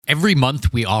Every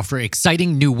month, we offer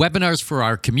exciting new webinars for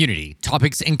our community.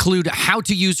 Topics include how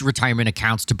to use retirement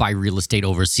accounts to buy real estate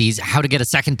overseas, how to get a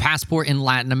second passport in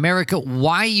Latin America,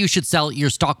 why you should sell your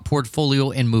stock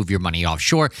portfolio and move your money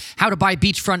offshore, how to buy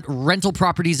beachfront rental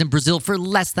properties in Brazil for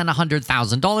less than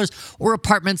 $100,000, or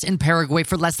apartments in Paraguay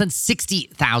for less than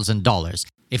 $60,000.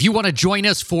 If you want to join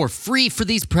us for free for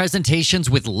these presentations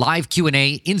with live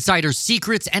Q&A, insider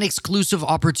secrets, and exclusive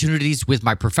opportunities with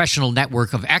my professional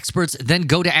network of experts, then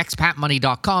go to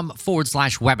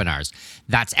expatmoney.com/webinars.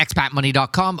 That's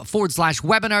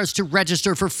expatmoney.com/webinars to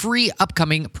register for free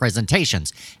upcoming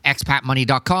presentations.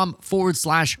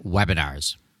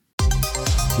 expatmoney.com/webinars.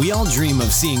 We all dream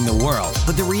of seeing the world,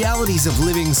 but the realities of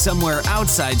living somewhere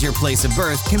outside your place of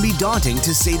birth can be daunting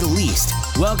to say the least.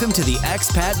 Welcome to the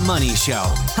Expat Money Show,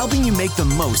 helping you make the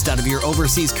most out of your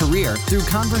overseas career through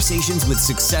conversations with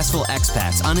successful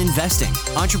expats on investing,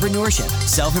 entrepreneurship,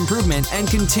 self-improvement, and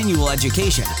continual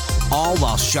education, all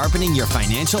while sharpening your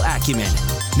financial acumen.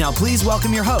 Now please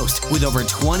welcome your host with over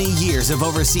 20 years of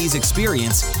overseas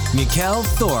experience, Mikkel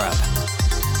Thorup.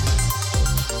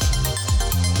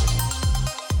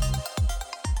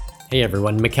 Hey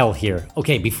everyone, Mikkel here.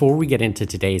 Okay, before we get into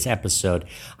today's episode,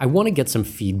 I want to get some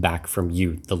feedback from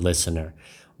you, the listener.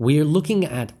 We're looking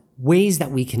at ways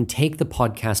that we can take the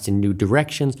podcast in new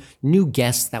directions, new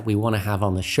guests that we want to have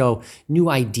on the show, new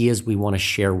ideas we want to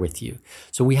share with you.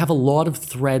 So we have a lot of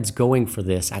threads going for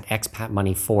this at Expat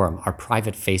Money Forum, our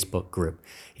private Facebook group.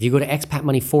 If you go to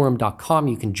expatmoneyforum.com,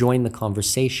 you can join the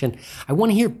conversation. I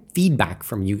want to hear feedback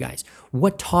from you guys.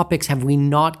 What topics have we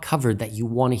not covered that you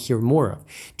want to hear more of?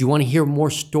 Do you want to hear more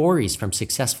stories from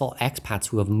successful expats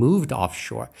who have moved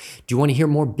offshore? Do you want to hear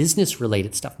more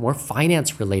business-related stuff, more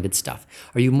finance-related stuff?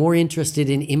 Are you more interested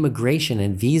in immigration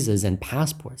and visas and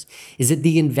passports? Is it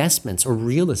the investments or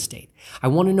real estate? I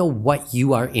want to know what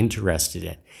you are interested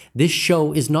in. This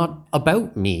show is not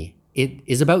about me. It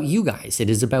is about you guys. It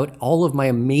is about all of my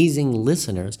amazing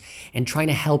listeners and trying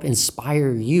to help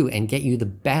inspire you and get you the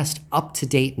best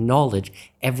up-to-date knowledge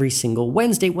every single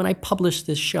Wednesday when I publish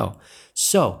this show.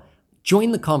 So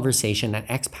join the conversation at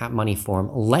Expat Money Forum.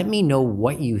 Let me know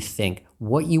what you think,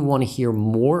 what you want to hear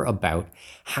more about,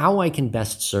 how I can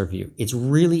best serve you. It's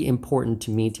really important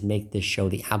to me to make this show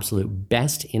the absolute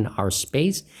best in our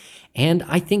space. And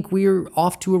I think we're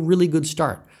off to a really good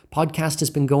start. Podcast has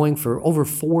been going for over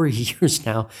 4 years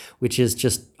now, which is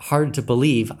just hard to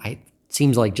believe. It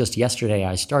seems like just yesterday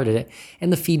I started it,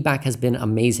 and the feedback has been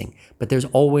amazing. But there's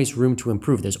always room to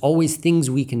improve. There's always things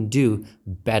we can do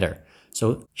better.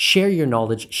 So share your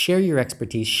knowledge, share your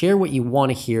expertise, share what you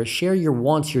want to hear, share your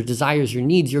wants, your desires, your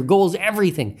needs, your goals,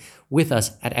 everything with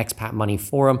us at Expat Money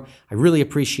Forum. I really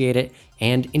appreciate it,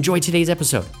 and enjoy today's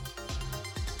episode.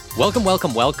 Welcome.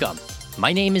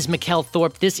 My name is Mikkel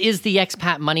Thorup. This is the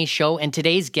Expat Money Show, and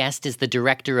today's guest is the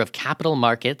Director of Capital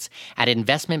Markets at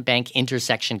investment bank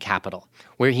Intersection Capital,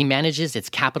 where he manages its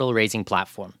capital raising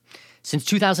platform. Since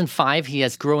 2005, he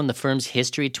has grown the firm's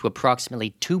history to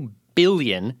approximately $2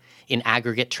 billion in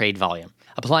aggregate trade volume,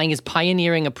 applying his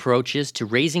pioneering approaches to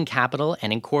raising capital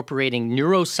and incorporating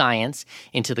neuroscience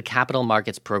into the capital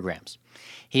markets programs.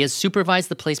 He has supervised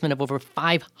the placement of over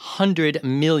 $500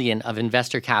 million of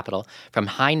investor capital from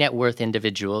high net worth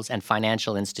individuals and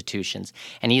financial institutions,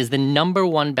 and he is the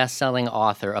 #1 best-selling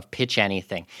author of Pitch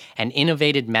Anything, an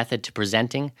innovative method to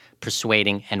presenting,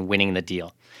 persuading, and winning the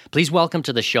deal. Please welcome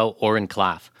to the show, Oren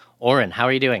Klaff. Oren, how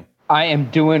are you doing? I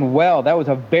am doing well. That was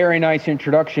a very nice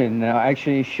introduction. I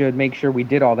actually should make sure we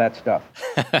did all that stuff.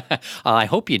 I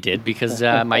hope you did, because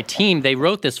my team, they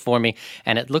wrote this for me,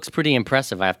 and it looks pretty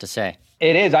impressive, I have to say.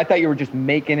 It is. I thought you were just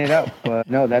making it up, but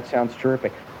no, that sounds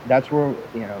terrific. That's where,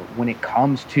 when it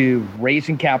comes to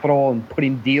raising capital and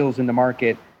putting deals in the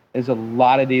market, there's a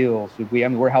lot of deals.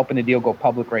 We're helping a deal go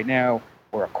public right now.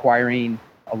 We're acquiring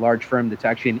a large firm that's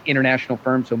actually an international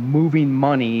firm, so moving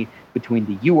money between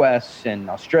the U.S. and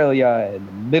Australia and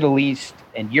the Middle East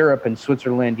and Europe and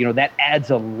Switzerland, that adds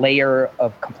a layer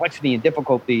of complexity and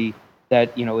difficulty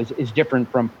that, is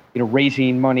different from,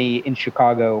 raising money in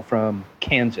Chicago from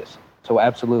Kansas. So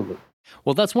absolutely.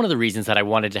 Well, that's one of the reasons that I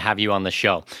wanted to have you on the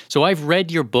show. So I've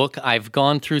read your book. I've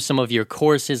gone through some of your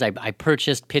courses. I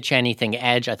purchased Pitch Anything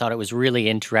Edge. I thought it was really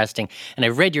interesting. And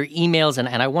I've read your emails, and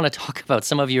I want to talk about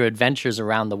some of your adventures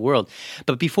around the world.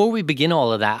 But before we begin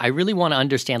all of that, I really want to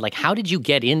understand, how did you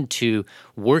get into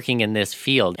working in this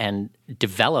field and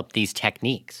develop these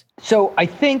techniques? So I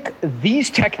think these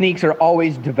techniques are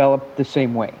always developed the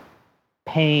same way.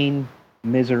 Pain,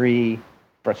 misery,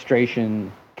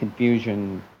 frustration,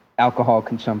 confusion, alcohol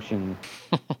consumption,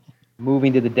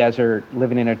 moving to the desert,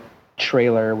 living in a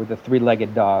trailer with a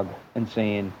 3-legged dog and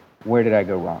saying, where did I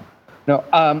go wrong?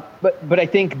 No, but I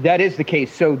think that is the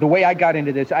case. So the way I got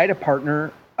into this, I had a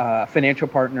partner, financial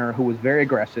partner, who was very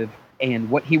aggressive. And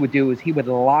what he would do is he would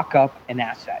lock up an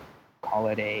asset, call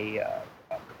it a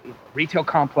retail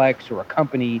complex or a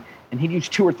company, and he'd use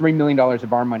 $2 or $3 million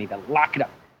of our money to lock it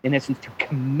up, in essence, to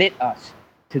commit us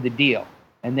to the deal.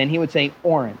 And then he would say,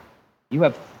 Oren, you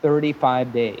have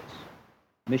 35 days,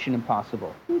 mission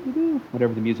impossible,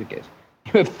 whatever the music is.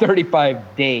 You have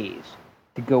 35 days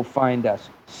to go find us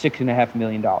 $6.5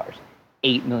 million,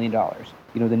 $8 million.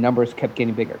 The numbers kept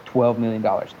getting bigger, $12 million,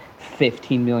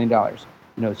 $15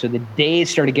 million. So the days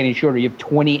started getting shorter. You have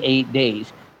 28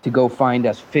 days to go find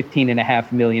us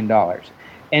 $15.5 million.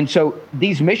 And so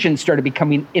these missions started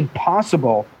becoming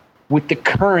impossible with the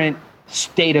current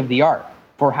state of the art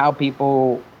for how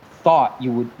people thought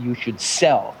you should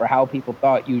sell, for how people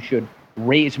thought you should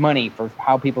raise money, for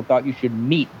how people thought you should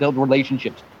meet, build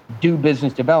relationships, do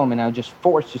business development. I was just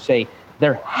forced to say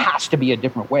there has to be a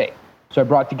different way. So I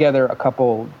brought together a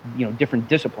couple, different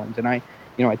disciplines, and I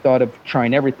thought of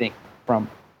trying everything from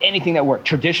anything that worked.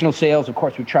 Traditional sales, of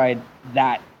course, we tried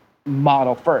that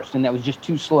model first, and that was just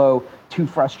too slow, too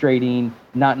frustrating,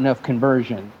 not enough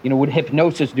conversion. Would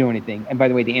hypnosis do anything? And by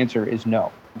the way, the answer is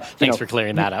no. Thanks for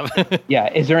clearing that up. Yeah.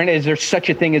 Is there such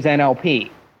a thing as NLP?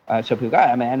 So people go,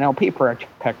 I'm an NLP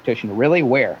practitioner. Really?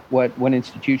 Where? What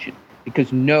institution?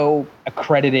 Because no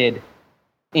accredited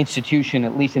institution,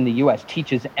 at least in the U.S.,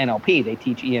 teaches NLP. They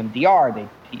teach EMDR.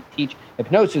 They teach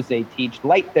hypnosis. They teach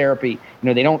light therapy.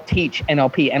 They don't teach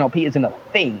NLP. NLP isn't a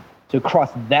thing. So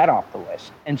cross that off the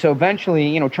list. And so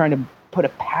eventually, trying to put a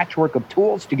patchwork of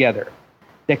tools together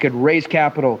that could raise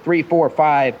capital 3, 4,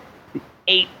 5,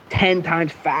 8, 10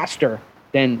 times faster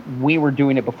than we were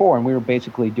doing it before. And we were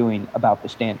basically doing about the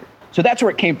standard. So that's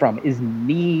where it came from, is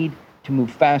need to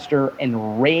move faster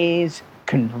and raise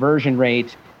conversion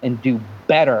rates and do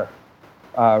better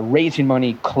raising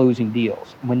money, closing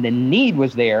deals. When the need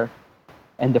was there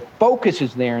and the focus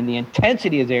is there and the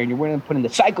intensity is there and you're willing to put in the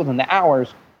cycles and the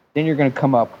hours, then you're going to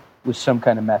come up with some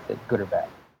kind of method, good or bad.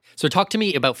 So talk to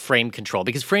me about frame control,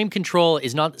 because frame control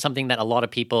is not something that a lot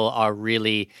of people are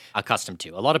really accustomed to.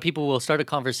 A lot of people will start a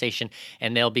conversation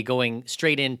and they'll be going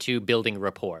straight into building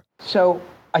rapport. So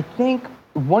I think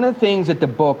one of the things that the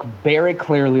book very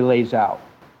clearly lays out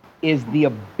is the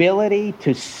ability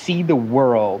to see the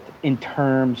world in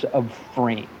terms of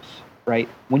frames, right?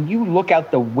 When you look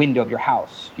out the window of your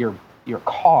house, your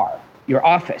car, your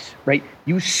office, right?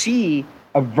 You see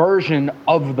a version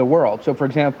of the world. So for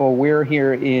example, we're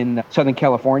here in Southern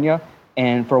California,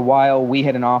 and for a while we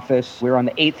had an office. We were on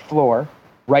the 8th floor,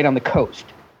 right on the coast.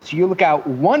 So you look out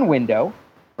one window,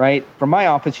 right, from my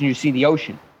office, and you see the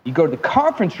ocean. You go to the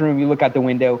conference room, you look out the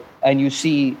window, and you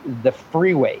see the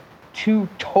freeway. Two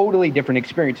totally different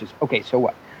experiences. Okay, so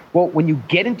what? Well, when you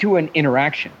get into an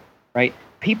interaction, right,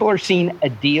 people are seeing a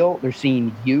deal, they're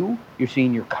seeing you, you're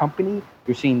seeing your company,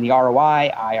 you're seeing the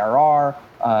ROI, IRR,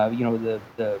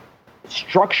 the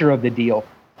structure of the deal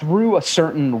through a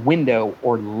certain window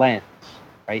or lens,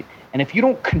 right? And if you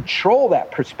don't control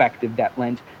that perspective, that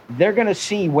lens, they're going to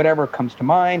see whatever comes to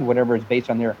mind, whatever is based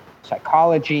on their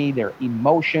psychology, their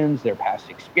emotions, their past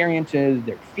experiences,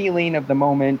 their feeling of the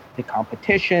moment, the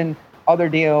competition, other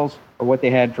deals, or what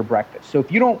they had for breakfast. So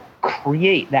if you don't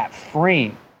create that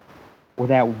frame or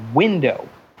that window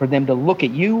for them to look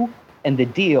at you and the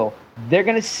deal, they're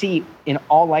going to see, in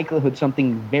all likelihood,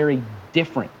 something very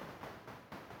different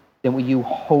than what you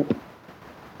hope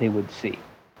they would see.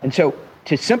 And so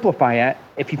to simplify it,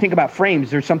 if you think about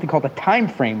frames, there's something called a time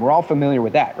frame. We're all familiar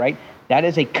with that, right? That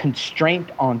is a constraint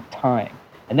on time.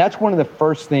 And that's one of the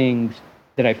first things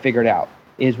that I figured out,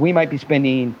 is we might be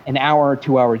spending an hour or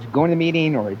 2 hours going to the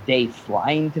meeting, or a day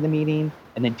flying to the meeting,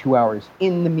 and then 2 hours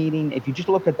in the meeting. If you just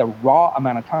look at the raw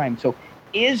amount of time. So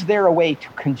is there a way to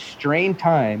constrain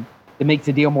time that makes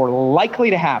the deal more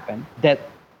likely to happen, that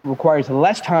requires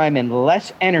less time and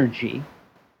less energy,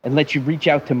 and lets you reach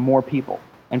out to more people?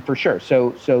 And for sure.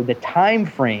 So the time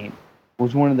frame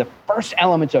was one of the first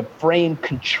elements of frame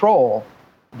control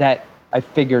that I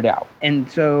figured out. And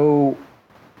so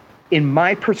in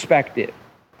my perspective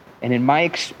and in my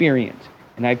experience,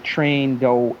 and I've trained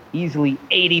easily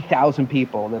 80,000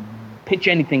 people that pitch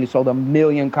anything, sold 1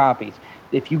 million copies.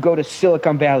 If you go to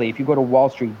Silicon Valley, if you go to Wall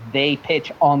Street, they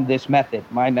pitch on this method,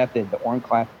 my method, the Oren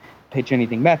Klaff pitch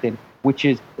anything method, which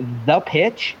is the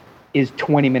pitch is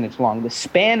 20 minutes long. The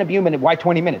span of human, why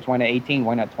 20 minutes? Why not 18?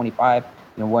 Why not 25?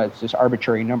 What's this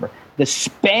arbitrary number? The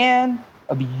span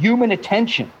of human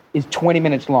attention is 20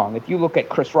 minutes long. If you look at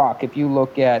Chris Rock, if you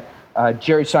look at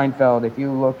Jerry Seinfeld, if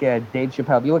you look at Dave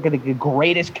Chappelle, if you look at the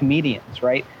greatest comedians,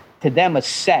 right? To them, a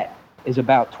set is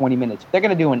about 20 minutes. They're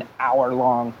going to do an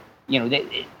hour-long,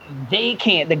 they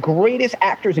can't, the greatest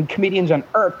actors and comedians on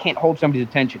earth can't hold somebody's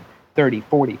attention 30,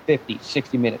 40, 50,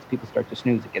 60 minutes. People start to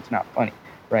snooze. It gets not funny,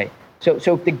 right? So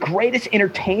if the greatest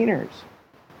entertainers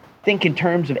think in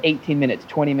terms of 18 minutes,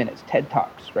 20 minutes, TED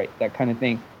Talks, right? That kind of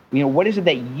thing. What is it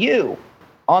that you,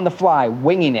 on the fly,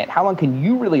 winging it, how long can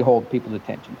you really hold people's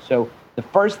attention? So the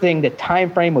first thing, the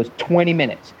time frame was 20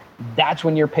 minutes. That's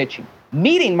when you're pitching.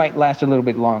 Meeting might last a little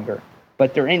bit longer,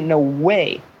 but there ain't no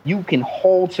way you can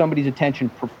hold somebody's attention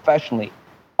professionally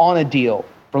on a deal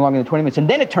for longer than 20 minutes. And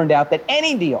then it turned out that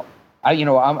any deal,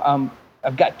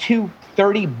 I've got two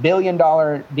 $30 billion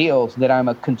deals that I'm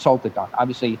a consultant on.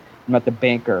 Obviously, I'm not the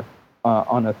banker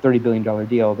on a $30 billion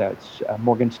deal. That's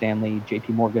Morgan Stanley, JP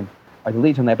Morgan are the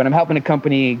leads on that. But I'm helping a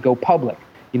company go public,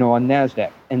 on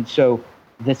NASDAQ. And so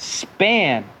the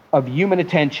span of human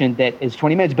attention that is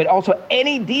 20 minutes, but also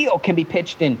any deal can be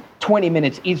pitched in 20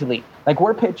 minutes easily. Like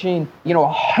we're pitching,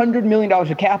 $100 million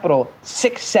of capital,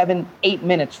 6, 7, 8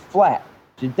 minutes flat.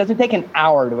 So it doesn't take an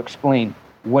hour to explain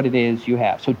what it is you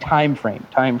have. So time frame.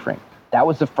 That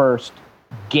was the first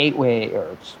gateway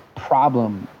or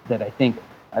problem that I think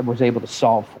I was able to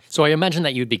solve. So I imagine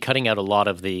that you'd be cutting out a lot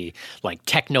of the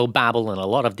techno babble and a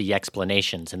lot of the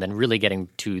explanations, and then really getting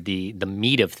to the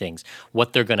meat of things,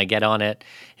 what they're going to get on it,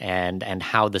 and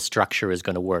how the structure is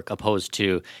going to work, opposed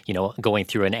to going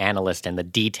through an analyst and the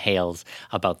details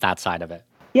about that side of it.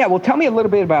 Yeah, well, tell me a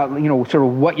little bit about sort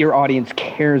of what your audience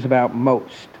cares about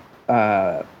most.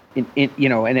 And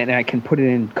I can put it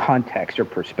in context or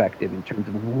perspective in terms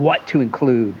of what to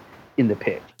include in the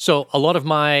pitch. So a lot of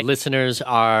my listeners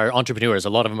are entrepreneurs. A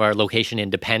lot of them are location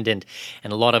independent,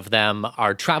 and a lot of them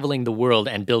are traveling the world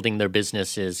and building their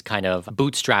businesses, kind of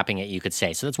bootstrapping it, you could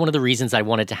say. So that's one of the reasons I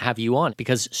wanted to have you on,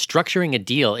 because structuring a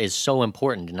deal is so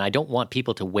important, and I don't want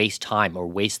people to waste time or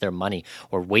waste their money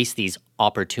or waste these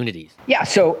opportunities. Yeah,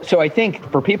 so I think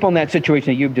for people in that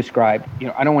situation that you've described,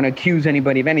 I don't want to accuse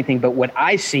anybody of anything, but what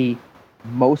I see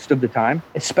most of the time,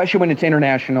 especially when it's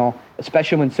international,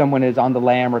 especially when someone is on the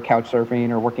lam or couch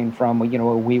surfing or working from a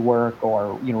WeWork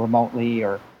or remotely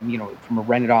or from a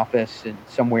rented office in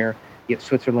somewhere,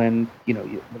 Switzerland,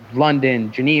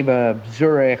 London, Geneva,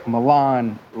 Zurich,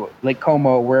 Milan, Lake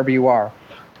Como, wherever you are.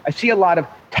 I see a lot of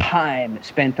time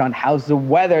spent on how's the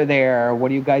weather there,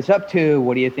 what are you guys up to,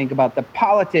 what do you think about the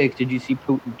politics, did you see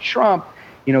Putin, Trump,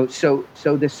 so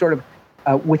this sort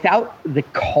of without the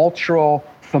cultural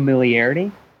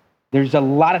familiarity, there's a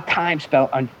lot of time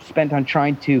spent on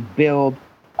trying to build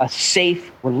a safe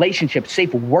relationship,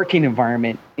 safe working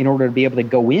environment in order to be able to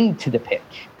go into the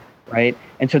pitch, right?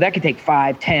 And so that could take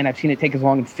 5, 10, I've seen it take as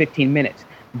long as 15 minutes.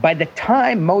 By the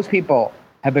time most people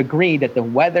have agreed that the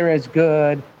weather is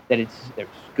good, that there's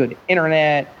good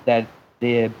internet, that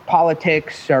the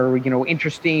politics are,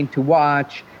 interesting to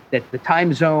watch, that the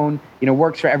time zone,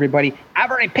 works for everybody. I've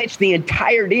already pitched the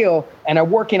entire deal and I'm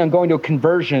working on going to a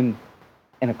conversion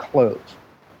and a close,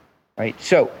 right?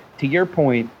 So to your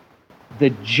point,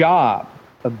 the job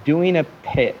of doing a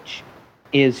pitch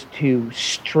is to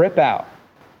strip out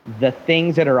the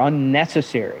things that are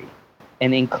unnecessary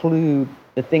and include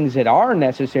the things that are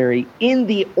necessary in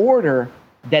the order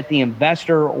that the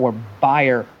investor or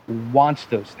buyer wants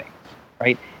those things,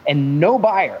 right? And no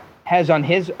buyer has on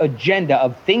his agenda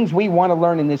of things we want to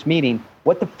learn in this meeting,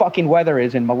 what the fucking weather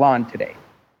is in Milan today,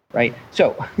 right?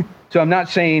 So I'm not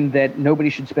saying that nobody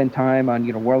should spend time on,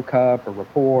 World Cup or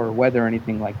rapport or weather or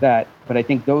anything like that, but I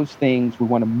think those things we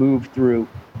want to move through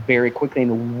very quickly.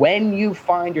 And when you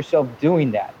find yourself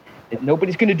doing that,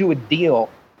 nobody's going to do a deal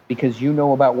because you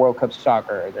know about World Cup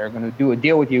soccer. They're going to do a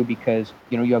deal with you because,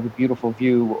 you have a beautiful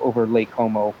view over Lake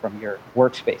Como from your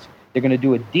workspace. They're going to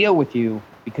do a deal with you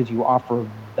because you offer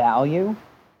value,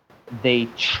 they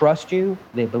trust you,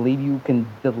 they believe you can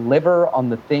deliver on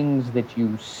the things that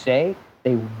you say,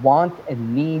 they want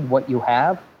and need what you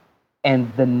have,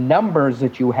 and the numbers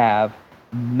that you have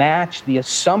match the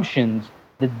assumptions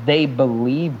that they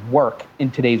believe work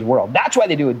in today's world. That's why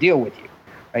they do a deal with you,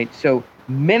 right? So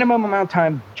minimum amount of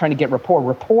time trying to get rapport.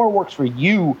 Rapport works for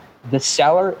you, the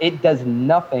seller. It does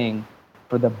nothing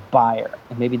for the buyer.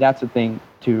 And maybe that's the thing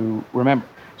to remember.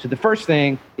 So the first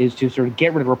thing is to sort of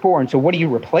get rid of rapport. And so what do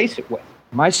you replace it with?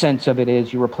 My sense of it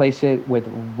is you replace it with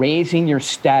raising your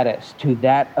status to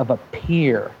that of a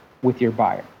peer with your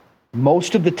buyer.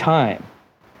 Most of the time,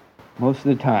 if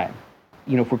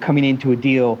we're coming into a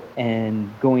deal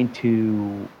and going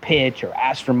to pitch or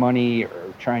ask for money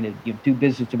or trying to do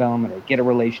business development or get a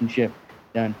relationship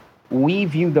done, we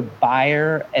view the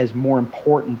buyer as more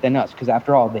important than us because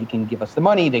after all, they can give us the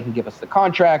money, they can give us the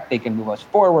contract, they can move us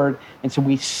forward. And so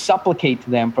we supplicate to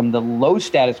them from the low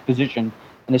status position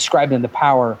and ascribe them the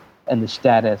power and the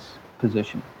status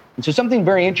position. And so something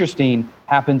very interesting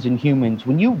happens in humans.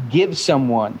 When you give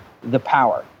someone the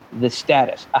power, the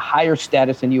status, a higher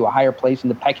status than you, a higher place in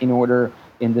the pecking order,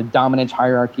 in the dominance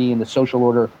hierarchy, in the social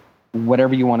order,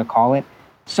 whatever you want to call it,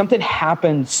 something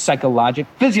happens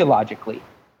physiologically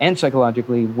and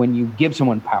psychologically when you give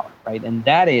someone power, right? And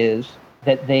that is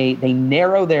that they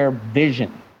narrow their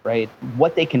vision, right?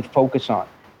 What they can focus on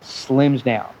slims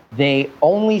down. They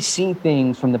only see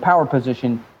things from the power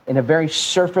position in a very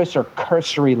surface or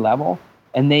cursory level,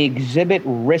 and they exhibit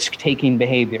risk-taking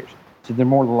behaviors. So they're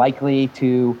more likely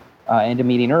to end a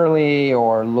meeting early,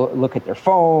 or look at their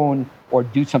phone, or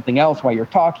do something else while you're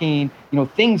talking.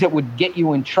 Things that would get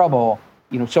you in trouble,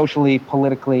 socially,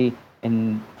 politically,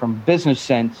 and from business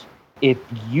sense. If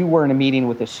you were in a meeting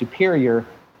with a superior,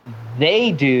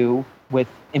 they do with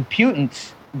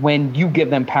impudence when you give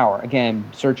them power. Again,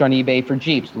 search on eBay for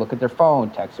Jeeps, look at their phone,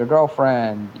 text their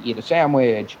girlfriend, eat a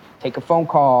sandwich, take a phone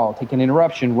call, take an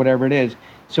interruption, whatever it is.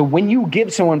 So when you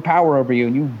give someone power over you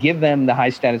and you give them the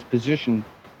high status position,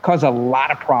 cause a lot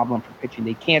of problem for pitching.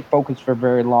 They can't focus for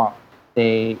very long.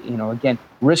 They, again,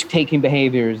 risk-taking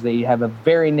behaviors. They have a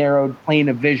very narrowed plane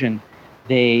of vision.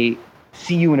 They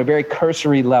see you in a very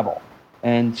cursory level.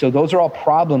 And so those are all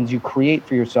problems you create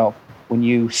for yourself when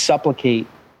you supplicate,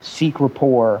 seek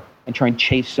rapport, and try and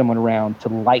chase someone around to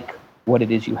like what it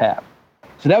is you have.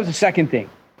 So that was the second thing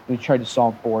we tried to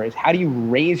solve for, is how do you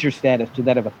raise your status to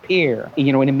that of a peer,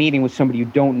 in a meeting with somebody you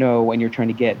don't know and you're trying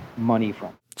to get money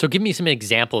from. So give me some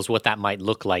examples what that might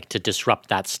look like to disrupt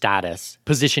that status,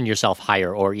 position yourself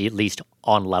higher or at least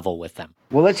on level with them.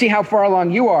 Well, let's see how far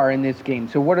along you are in this game.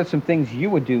 So what are some things you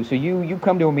would do? So you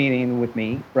come to a meeting with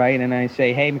me, right? And I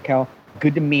say, hey, Mikkel,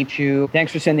 good to meet you.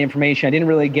 Thanks for sending the information. I didn't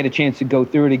really get a chance to go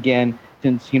through it again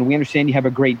since, we understand you have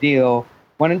a great deal.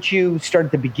 Why don't you start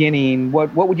at the beginning?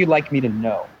 What would you like me to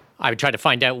know? I would try to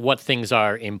find out what things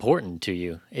are important to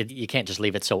you. You can't just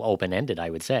leave it so open-ended, I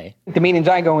would say. The meetings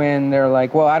I go in, they're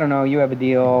like, well, I don't know, you have a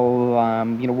deal.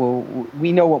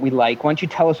 We know what we like. Why don't you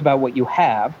tell us about what you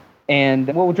have? And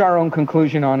we'll draw our own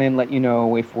conclusion on it and let you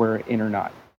know if we're in or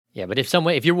not. Yeah, but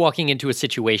if you're walking into a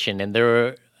situation and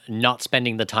they're not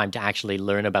spending the time to actually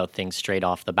learn about things straight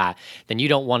off the bat, then you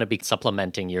don't want to be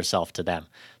supplementing yourself to them.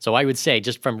 So I would say,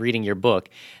 just from reading your book,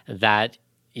 that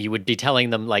you would be telling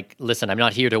them, like, listen, I'm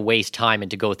not here to waste time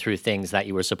and to go through things that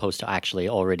you were supposed to actually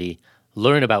already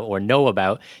learn about or know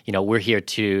about. We're here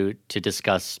to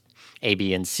discuss A,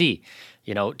 B, and C.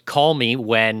 Call me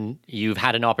when you've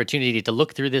had an opportunity to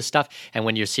look through this stuff and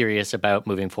when you're serious about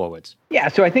moving forwards. Yeah,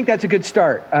 so I think that's a good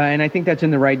start, and I think that's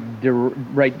in the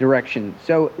right direction.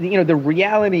 So, the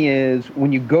reality is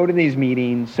when you go to these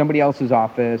meetings, somebody else's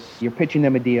office, you're pitching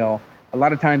them a deal, a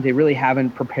lot of times they really haven't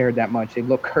prepared that much. They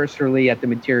look cursorily at the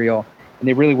material, and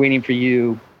they're really waiting for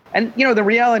you. And, the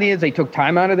reality is they took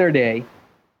time out of their day,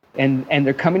 and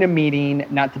they're coming to a meeting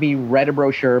not to be read a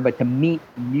brochure, but to meet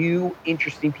new,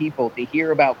 interesting people, to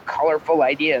hear about colorful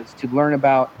ideas, to learn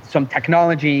about some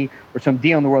technology or some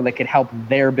deal in the world that could help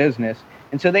their business.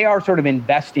 And so they are sort of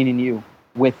investing in you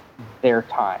with their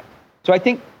time. So I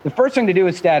think the first thing to do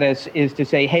with status is to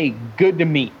say, hey, good to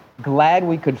meet. Glad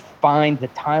we could find the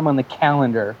time on the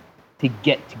calendar to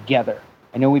get together.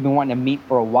 I know we've been wanting to meet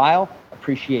for a while.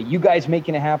 Appreciate you guys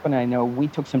making it happen. I know we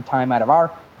took some time out of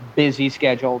our busy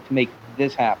schedule to make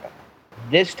this happen.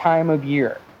 This time of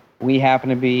year, we happen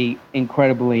to be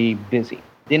incredibly busy.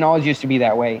 Didn't always used to be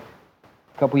that way.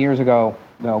 A couple years ago,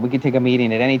 we could take a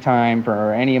meeting at any time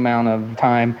for any amount of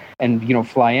time and,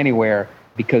 fly anywhere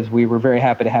because we were very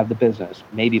happy to have the business.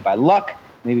 Maybe by luck,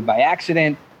 maybe by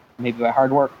accident, maybe by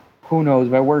hard work, who knows,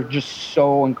 but we're just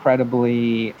so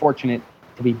incredibly fortunate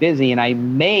to be busy. And I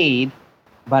made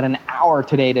about an hour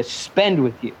today to spend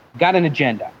with you. Got an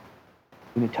agenda.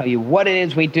 I'm going to tell you what it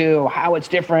is we do, how it's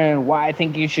different, why I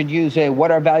think you should use it,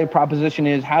 what our value proposition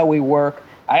is, how we work.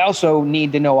 I also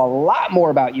need to know a lot more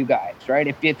about you guys, right?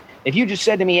 If you just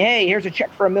said to me, hey, here's a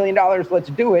check for $1 million, let's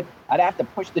do it, I'd have to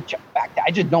push the check back.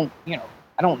 I just don't,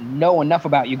 I don't know enough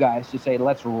about you guys to say,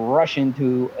 let's rush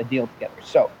into a deal together.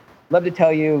 So love to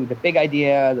tell you the big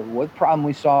idea, what problem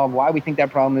we solve, why we think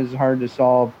that problem is hard to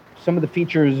solve, some of the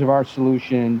features of our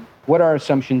solution, what our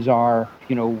assumptions are,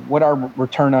 what our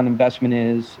return on investment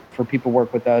is for people who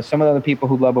work with us, some of the other people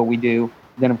who love what we do.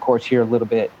 Then, of course, hear a little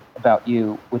bit about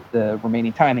you with the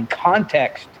remaining time in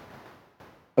context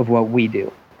of what we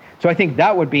do. So I think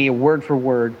that would be a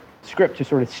word-for-word script to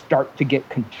sort of start to get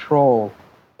control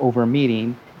over a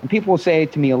meeting. And people will say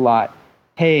to me a lot,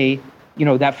 hey,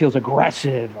 that feels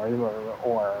aggressive,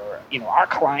 or our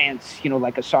clients,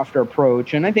 like a softer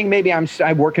approach. And I think maybe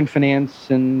I work in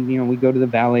finance and, we go to the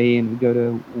Valley and we go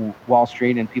to Wall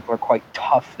Street and people are quite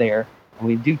tough there. And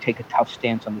we do take a tough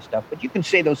stance on this stuff, but you can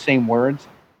say those same words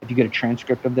if you get a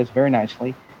transcript of this very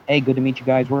nicely. Hey, good to meet you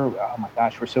guys. Oh my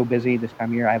gosh, we're so busy this time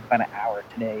of year. I have about an hour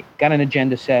today. Got an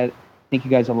agenda set. Think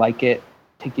you guys will like it.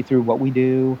 Take you through what we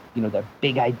do, the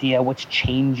big idea, what's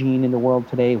changing in the world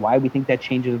today, why we think that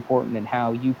change is important, and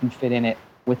how you can fit in it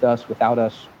with us, without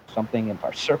us, something. If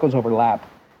our circles overlap,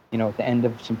 at the end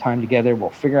of some time together, we'll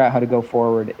figure out how to go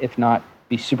forward. If not,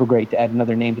 be super great to add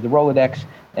another name to the Rolodex,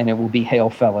 and it will be hail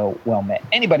fellow, well met.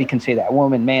 Anybody can say that.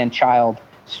 Woman, man, child,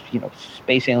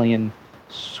 space alien,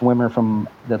 swimmer from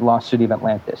the lost city of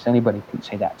Atlantis. Anybody can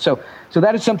say that. So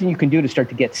that is something you can do to start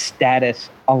to get status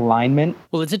alignment.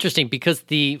 Well, it's interesting because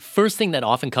the first thing that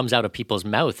often comes out of people's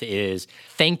mouth is,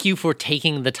 thank you for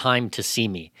taking the time to see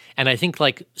me. And I think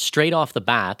straight off the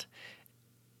bat,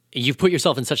 you've put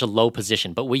yourself in such a low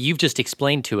position. But what you've just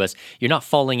explained to us, you're not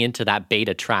falling into that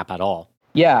beta trap at all.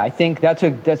 Yeah, I think that's a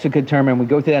good term. And we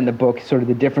go through that in the book, sort of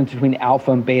the difference between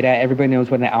alpha and beta. Everybody knows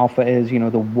what an alpha is,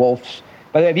 the wolves.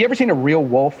 By the way, have you ever seen a real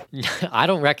wolf? I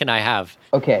don't reckon I have.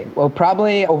 Okay, well,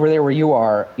 probably over there where you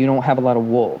are, you don't have a lot of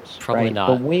wolves. Probably right? not.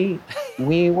 But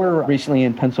we were recently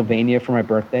in Pennsylvania for my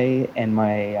birthday, and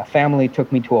my family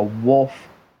took me to a wolf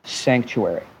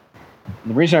sanctuary.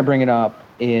 And the reason I bring it up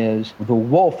is the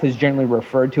wolf is generally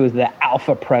referred to as the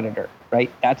alpha predator,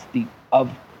 right? That's the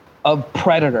of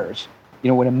predators.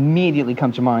 What immediately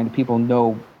comes to mind, people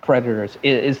know predators,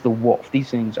 is the wolf. These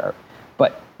things are,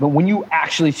 but when you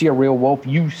actually see a real wolf,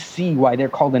 you see why they're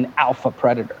called an alpha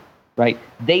predator, right?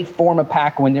 They form a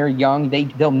pack when they're young.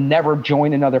 They'll never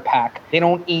join another pack. They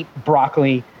don't eat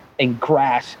broccoli and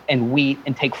grass and wheat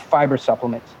and take fiber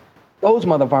supplements. Those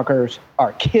motherfuckers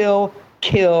are kill,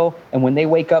 and when they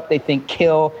wake up, they think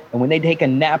kill, and when they take a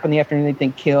nap in the afternoon, they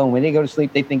think kill, and when they go to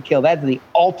sleep, they think kill. That's the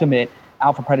ultimate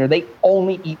alpha predator. They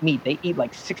only eat meat. They eat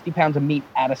 60 pounds of meat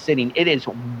at a sitting. It is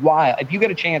wild. If you get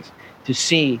a chance to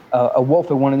see a wolf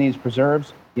at one of these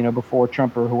preserves, before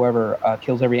Trump or whoever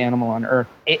kills every animal on earth,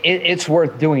 it's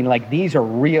worth doing. These are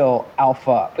real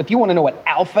alpha. If you want to know what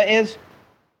alpha is,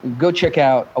 go check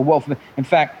out a wolf. In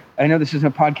fact, I know this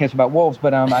isn't a podcast about wolves,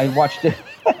 but I watched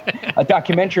a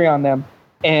documentary on them,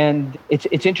 and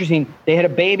it's interesting. They had a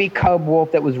baby cub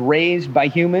wolf that was raised by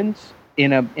humans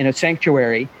in a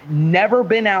sanctuary, never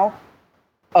been out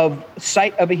of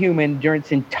sight of a human during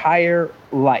its entire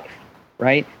life,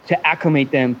 right? To acclimate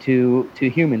them to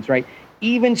humans, right?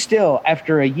 Even still,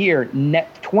 after a year,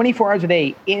 24 hours a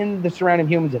day in the surrounding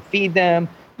humans to feed them,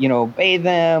 bathe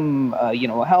them,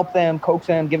 help them, coax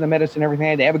them, give them medicine,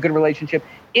 everything. They have a good relationship.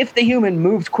 If the human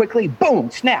moves quickly, boom,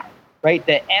 snap, right?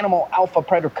 The animal alpha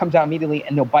predator comes out immediately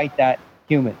and they'll bite that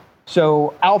human.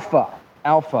 So alpha.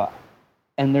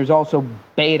 And there's also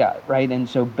beta, right? And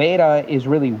so beta is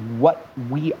really what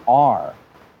we are.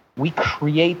 We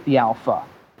create the alpha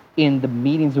in the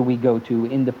meetings that we go to,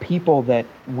 in the people that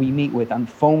we meet with, on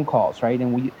phone calls, right?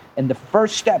 And the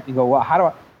first step, you go, well,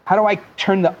 how do I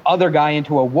turn the other guy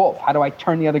into a wolf? How do I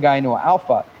turn the other guy into an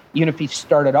alpha? Even if he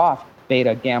started off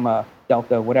beta, gamma,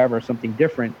 delta, whatever, something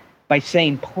different, by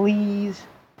saying, please,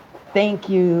 thank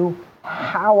you,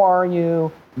 how are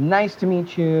you? Nice to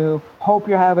meet you. Hope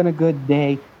you're having a good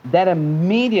day. That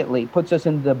immediately puts us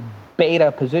in the beta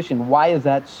position. Why is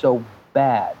that so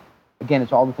bad? Again,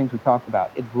 it's all the things we talked about.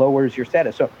 It lowers your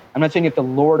status. So I'm not saying you have to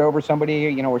lord over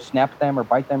somebody, or snap them or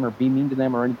bite them or be mean to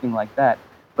them or anything like that.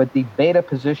 But the beta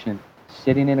position,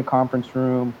 sitting in a conference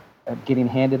room, getting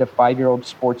handed a 5-year-old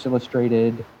Sports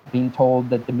Illustrated, being told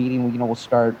that the meeting, will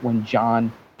start when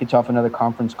John gets off another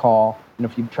conference call.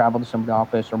 If you travel to some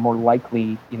office, or more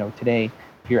likely, today,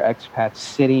 if you're expats,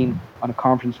 sitting on a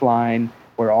conference line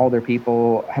where all their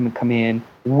people haven't come in.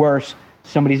 Worse,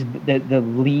 the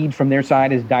lead from their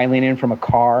side is dialing in from a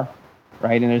car,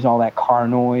 right? And there's all that car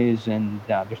noise, and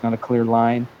there's not a clear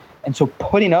line. And so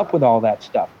putting up with all that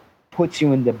stuff puts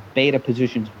you in the beta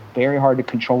position. It's very hard to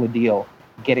control a deal,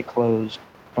 get it closed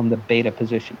from the beta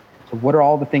position. So what are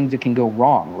all the things that can go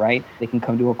wrong, right? They can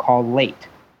come to a call late.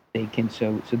 They can,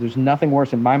 so there's nothing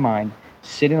worse in my mind,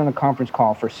 sitting on a conference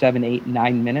call for 7, 8,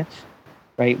 9 minutes,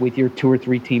 right, with your 2 or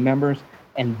 3 team members,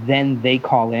 and then they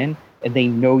call in and they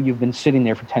know you've been sitting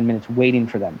there for 10 minutes waiting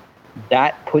for them.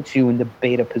 That puts you in the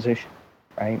beta position,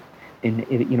 right? And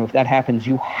if that happens,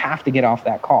 you have to get off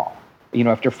that call,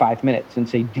 after 5 minutes, and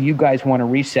say, do you guys want to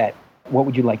reset? What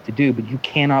would you like to do? But you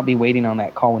cannot be waiting on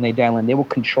that call when they dial in. They will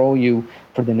control you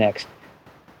for the next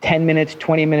 10 minutes,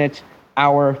 20 minutes,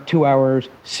 hour, 2 hours,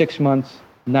 6 months,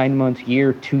 9 months,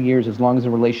 year, 2 years, as long as the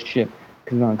relationship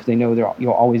goes on, because they know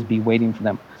you'll always be waiting for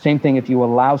them. Same thing if you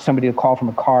allow somebody to call from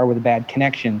a car with a bad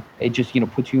connection, it just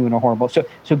puts you in a horrible. So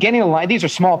getting a line. These are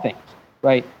small things.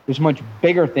 right? There's much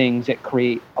bigger things that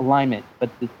create alignment, but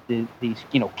these,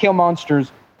 kill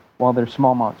monsters while they're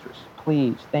small monsters.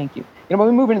 Please, thank you. But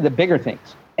we move into the bigger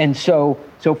things. And so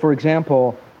for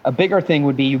example, a bigger thing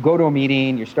would be you go to a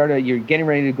meeting, you're getting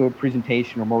ready to go to a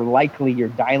presentation, or more likely you're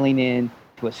dialing in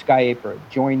to a Skype or a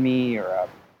Join Me or a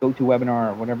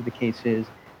GoToWebinar or whatever the case is,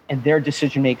 and their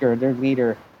decision maker, their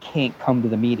leader can't come to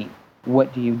the meeting.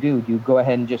 What do? Do you go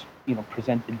ahead and just,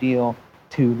 present the deal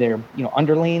to their,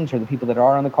 underlings or the people that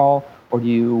are on the call, or do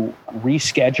you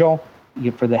reschedule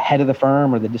for the head of the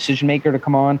firm or the decision maker to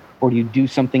come on, or do you do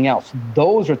something else?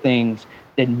 Those are things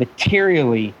that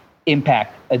materially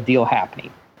impact a deal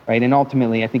happening, right? And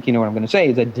ultimately, I think what I'm going to say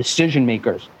is that decision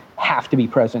makers have to be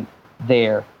present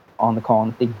there on the call.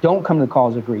 And if they don't come to the call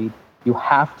as agreed, you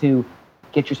have to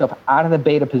get yourself out of the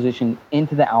beta position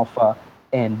into the alpha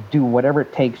and do whatever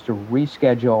it takes to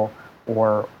reschedule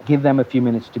or give them a few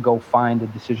minutes to go find a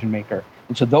decision maker.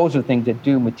 And so those are things that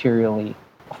do materially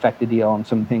affect the deal, and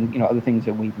some things, other things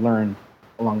that we've learned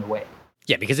along the way.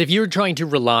 Yeah, because if you're trying to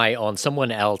rely on someone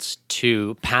else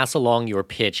to pass along your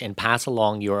pitch and pass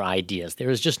along your ideas, there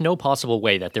is just no possible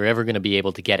way that they're ever going to be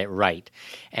able to get it right.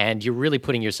 And you're really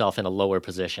putting yourself in a lower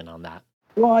position on that.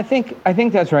 Well, I think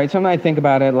that's right. Sometimes I think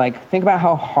about it, think about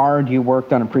how hard you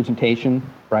worked on a presentation,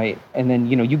 right? And then,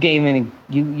 you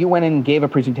went in and gave a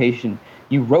presentation.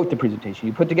 You wrote the presentation.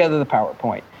 You put together the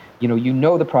PowerPoint. You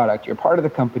know the product. You're part of the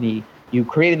company. You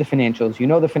created the financials. You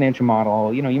know the financial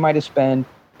model. You might have spent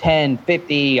 10,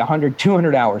 50, 100,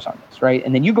 200 hours on this, right?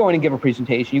 And then you go in and give a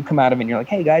presentation. You come out of it and you're like,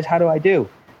 hey, guys, how do I do?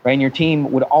 Right? And your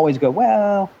team would always go,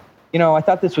 well, I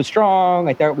thought this was strong.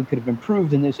 I thought we could have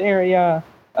improved in this area.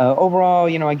 Overall,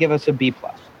 I give us a B+,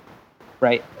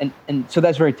 right? And so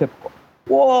that's very typical.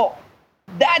 Well,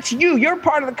 that's you. You're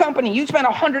part of the company. You spent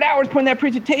 100 hours putting that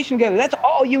presentation together. That's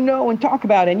all you know and talk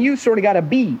about, and you sort of got a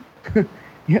B.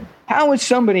 How is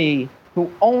somebody who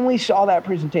only saw that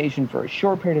presentation for a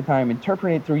short period of time,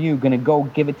 interpret it through you, going to go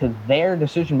give it to their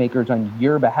decision makers on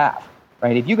your behalf,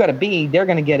 right? If you got a B, they're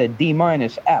going to get a D-,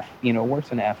 F, worse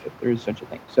than F if there is such a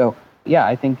thing. So yeah,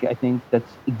 I think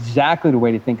that's exactly the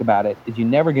way to think about it, is you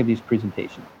never give these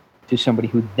presentations to somebody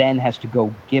who then has to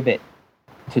go give it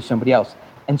to somebody else.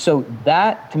 And so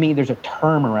that, to me, there's a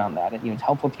term around that. And, it's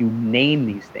helpful if you name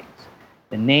these things.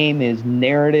 The name is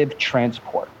narrative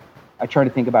transport. I try to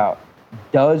think about,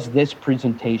 does this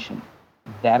presentation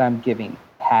that I'm giving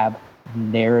have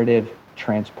narrative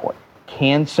transport?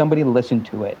 Can somebody listen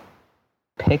to it,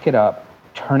 pick it up,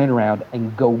 turn it around,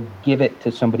 and go give it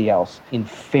to somebody else in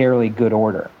fairly good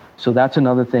order? So that's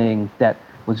another thing that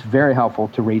was very helpful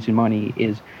to raising money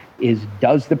is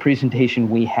does the presentation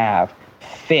we have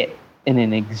fit in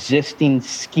an existing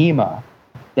schema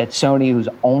that somebody who's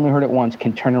only heard it once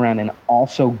can turn around and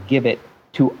also give it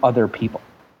to other people?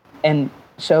 And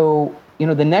so,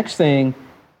 the next thing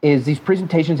is these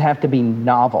presentations have to be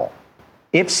novel.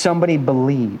 If somebody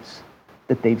believes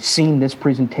that they've seen this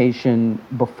presentation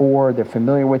before, they're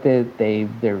familiar with it,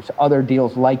 there's other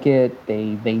deals like it,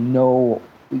 they know,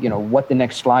 what the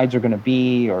next slides are going to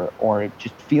be, or it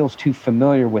just feels too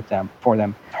familiar for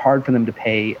them. It's hard for them to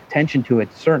pay attention to it,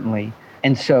 certainly.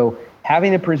 And so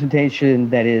having a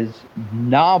presentation that is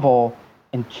novel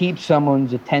and keeps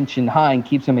someone's attention high and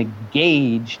keeps them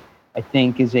engaged, I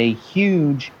think, is a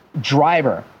huge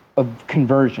driver of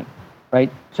conversion,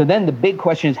 right? So then the big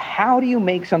question is, how do you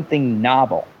make something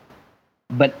novel,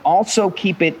 but also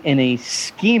keep it in a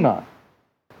schema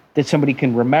that somebody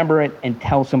can remember it and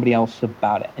tell somebody else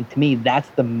about it? And to me, that's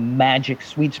the magic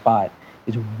sweet spot,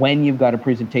 is when you've got a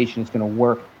presentation that's going to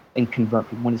work and convert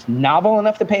people. When it's novel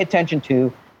enough to pay attention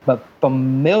to, but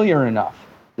familiar enough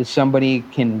that somebody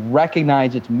can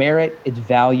recognize its merit, its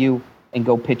value, and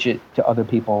go pitch it to other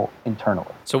people internally.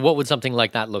 So what would something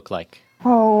like that look like?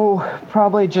 Oh,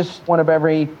 probably just one of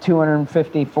every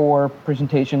 254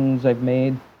 presentations I've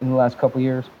made in the last couple of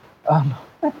years.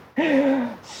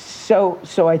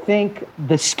 So I think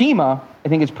the schema,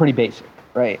 is pretty basic,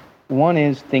 right? One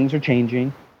is things are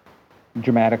changing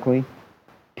dramatically.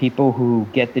 People who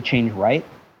get the change right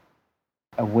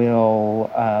will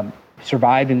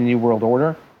survive in the new world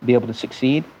order, be able to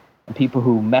succeed. And people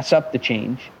who mess up the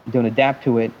change, don't adapt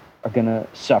to it, are going to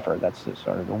suffer. That's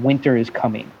the winter is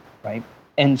coming, right?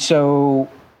 And so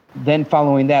then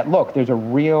following that, look, there's a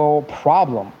real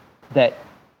problem that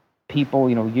people,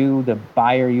 you, the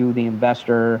buyer, you, the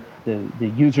investor,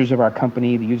 the users of our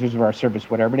company, the users of our service,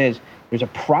 whatever it is, there's a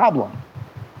problem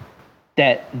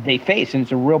that they face, and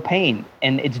it's a real pain.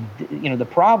 And it's, the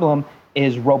problem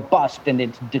is robust and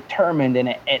it's determined, and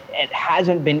it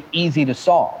hasn't been easy to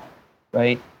solve,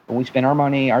 right? But we spend our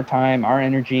money, our time, our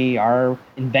energy, our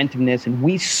inventiveness, and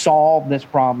we solve this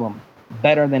problem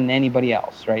better than anybody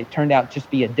else, right? It turned out just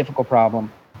to be a difficult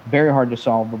problem, very hard to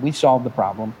solve, but we solved the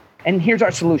problem. And here's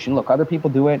our solution. Look, other people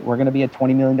do it. We're going to be a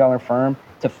 $20 million firm.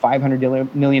 It's a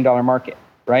 $500 million market,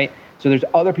 right? So there's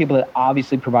other people that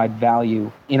obviously provide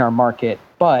value in our market.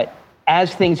 But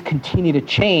as things continue to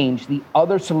change, the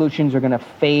other solutions are going to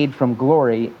fade from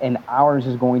glory, and ours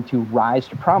is going to rise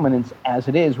to prominence as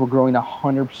it is. We're growing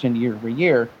 100% year over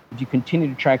year. If you continue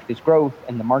to track this growth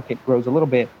and the market grows a little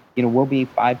bit, we'll be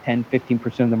 5, 10,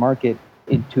 15% of the market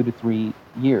in 2 to 3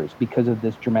 years because of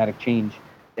this dramatic change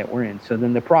that we're in. So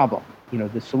then the problem,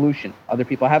 the solution. Other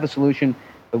people have a solution,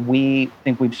 but we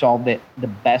think we've solved it the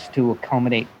best to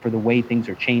accommodate for the way things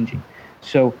are changing.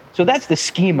 So that's the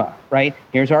schema, right?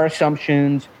 Here's our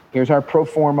assumptions. Here's our pro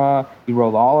forma. You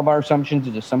roll all of our assumptions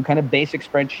into some kind of basic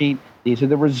spreadsheet. These are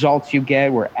the results you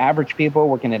get. We're average people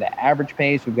working at an average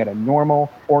pace. We've got a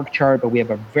normal org chart, but we have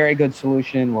a very good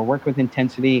solution. We're working with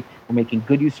intensity. We're making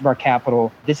good use of our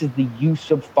capital. This is the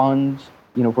use of funds.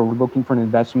 If we're looking for an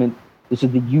investment, this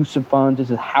is the use of funds.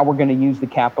 This is how we're going to use the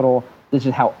capital. This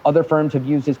is how other firms have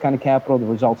used this kind of capital, the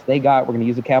results they got. We're going to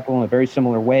use the capital in a very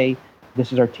similar way.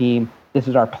 This is our team. This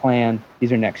is our plan.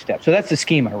 These are next steps. So that's the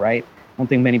schema, right? I don't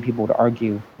think many people would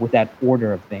argue with that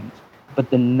order of things.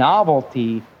 But the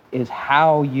novelty is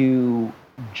how you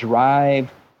drive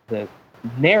the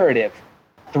narrative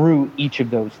through each of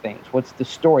those things. What's the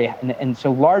story? And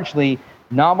so largely,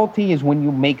 novelty is when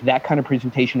you make that kind of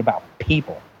presentation about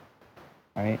people,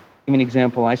 right? Give me an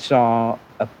example. I saw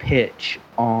a pitch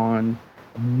on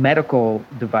a medical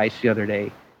device the other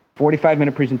day.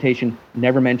 45-minute presentation,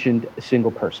 never mentioned a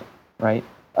single person, right?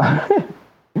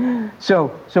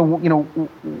 So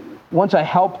once I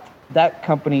helped that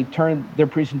company turn their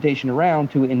presentation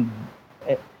around to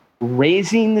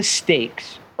raising the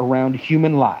stakes around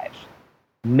human lives,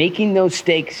 making those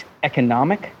stakes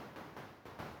economic,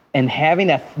 and having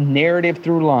a narrative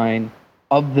through line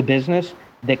of the business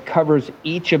that covers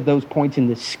each of those points in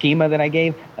the schema that I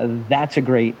gave, that's a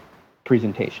great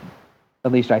presentation.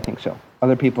 At least I think so.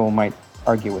 Other people might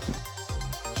argue with me.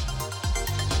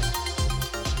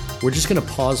 We're just going to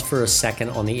pause for a second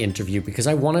on the interview because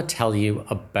I want to tell you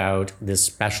about this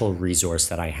special resource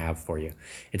that I have for you.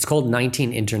 It's called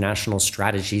 19 International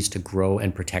Strategies to Grow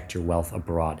and Protect Your Wealth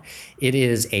Abroad. It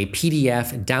is a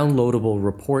PDF downloadable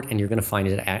report, and you're going to find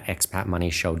it at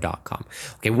expatmoneyshow.com.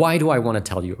 Okay, why do I want to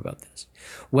tell you about this?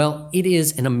 Well, it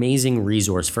is an amazing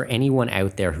resource for anyone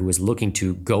out there who is looking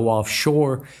to go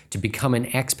offshore, to become an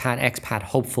expat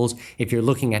hopefuls. If you're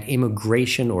looking at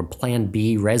immigration or Plan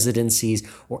B residencies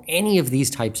or any of these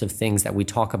types of things that we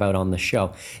talk about on the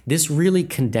show, this really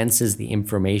condenses the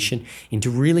information into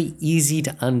really easy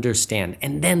to understand.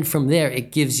 And then from there,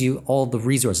 it gives you all the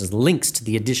resources, links to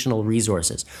the additional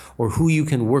resources, or who you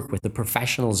can work with, the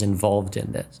professionals involved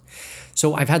in this.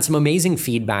 So I've had some amazing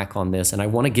feedback on this, and I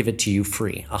want to give it to you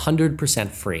free, 100%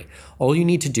 free. All you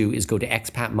need to do is go to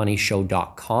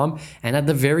expatmoneyshow.com, and at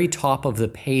the very top of the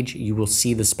page, you will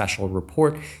see the special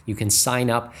report. You can sign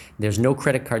up. There's no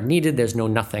credit card needed. There's no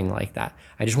nothing like that.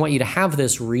 I just want you to have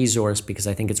this resource because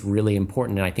I think it's really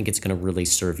important, and I think it's going to really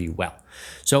serve you well.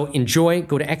 So enjoy.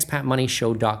 Go to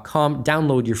expatmoneyshow.com,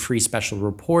 download your free special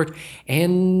report,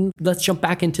 and let's jump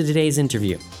back into today's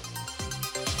interview.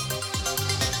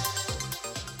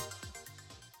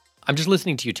 I'm just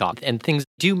listening to you talk, and things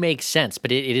do make sense,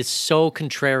 but it is so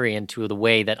contrarian to the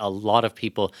way that a lot of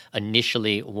people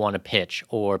initially want to pitch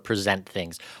or present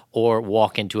things or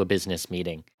walk into a business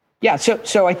meeting. Yeah,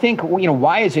 so I think,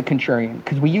 why is it contrarian?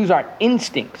 Because we use our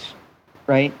instincts,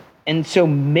 right? And so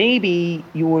maybe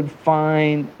you would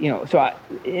find,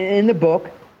 in the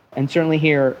book, and certainly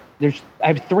here, I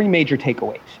have 3 major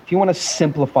takeaways. If you want to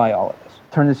simplify all of this,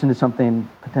 turn this into something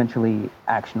potentially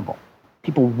actionable.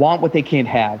 People want what they can't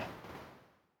have.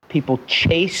 People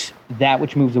chase that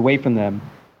which moves away from them,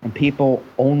 and people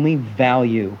only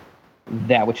value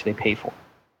that which they pay for.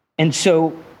 And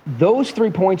so those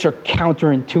 3 points are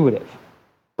counterintuitive,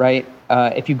 right?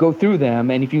 If you go through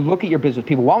them and if you look at your business,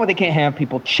 people want what they can't have,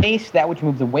 people chase that which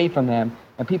moves away from them,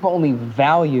 and people only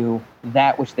value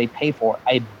that which they pay for.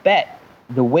 I bet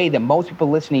the way that most people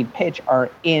listening pitch are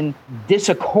in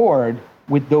disaccord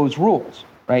with those rules,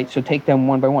 right? So take them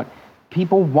one by one.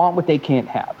 People want what they can't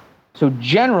have. So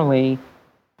generally,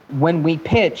 when we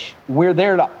pitch, we're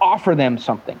there to offer them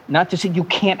something, not to say you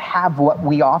can't have what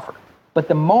we offer. But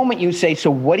the moment you say,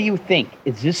 so what do you think?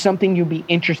 Is this something you'd be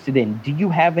interested in? Do you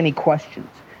have any questions?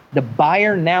 The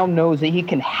buyer now knows that he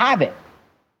can have it.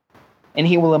 And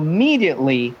he will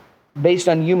immediately, based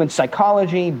on human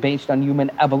psychology, based on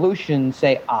human evolution,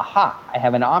 say, aha, I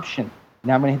have an option.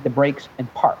 Now I'm going to hit the brakes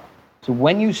and park. So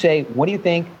when you say, what do you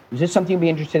think? Is this something you'd be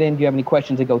interested in? Do you have any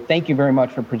questions? They go, thank you very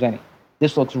much for presenting.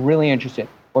 This looks really interesting.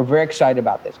 We're very excited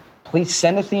about this. Please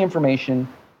send us the information.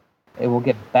 It will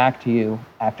get back to you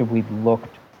after we've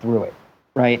looked through it,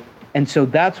 right? And so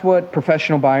that's what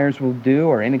professional buyers will do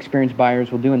or inexperienced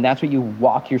buyers will do, and that's what you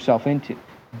walk yourself into.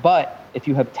 But if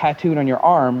you have tattooed on your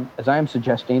arm, as I am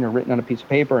suggesting, or written on a piece of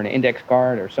paper, an index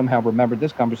card, or somehow remembered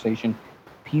this conversation,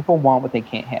 people want what they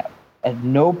can't have. At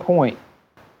no point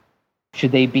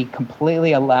should they be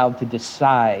completely allowed to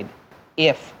decide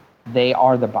if they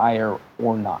are the buyer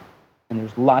or not. And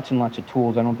there's lots and lots of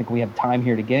tools. I don't think we have time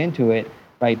here to get into it,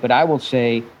 right? But I will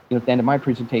say, at the end of my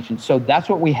presentation, so that's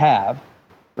what we have,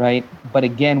 right? But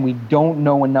again, we don't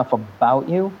know enough about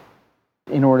you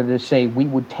in order to say we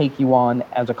would take you on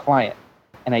as a client.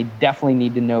 And I definitely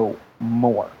need to know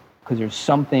more, because there's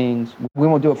some things, we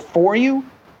won't do it for you,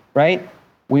 right?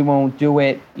 We won't do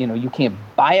it, you can't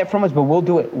buy it from us, but we'll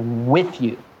do it with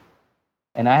you.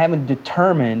 And I haven't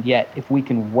determined yet if we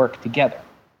can work together.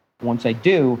 Once I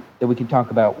do, then we can talk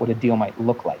about what a deal might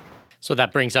look like. So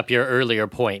that brings up your earlier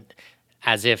point,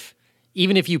 as if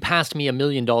even if you passed me $1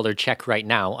 million check right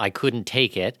now, I couldn't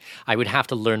take it. I would have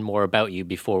to learn more about you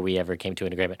before we ever came to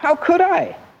an agreement. How could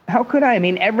I? I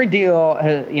mean, every deal,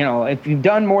 if you've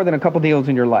done more than a couple deals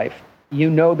in your life,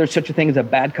 there's such a thing as a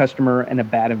bad customer and a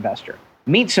bad investor.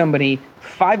 Meet somebody,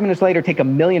 5 minutes later, take $1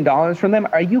 million from them.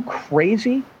 Are you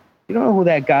crazy? You don't know who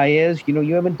that guy is.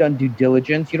 You haven't done due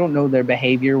diligence. You don't know their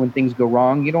behavior when things go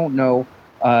wrong. You don't know,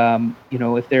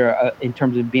 if they're, in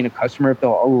terms of being a customer, if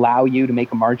they'll allow you to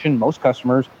make a margin. Most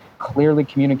customers clearly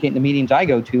communicate in the meetings I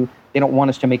go to, they don't want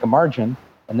us to make a margin.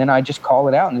 And then I just call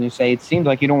it out and you say, it seems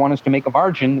like you don't want us to make a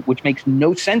margin, which makes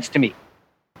no sense to me.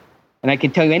 And I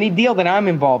can tell you any deal that I'm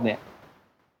involved in,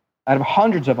 out of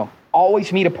hundreds of them,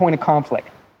 always meet a point of conflict.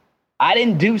 I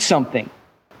didn't do something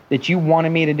that you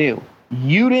wanted me to do.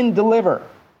 You didn't deliver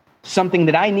something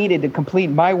that I needed to complete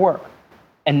my work.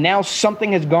 And now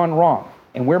something has gone wrong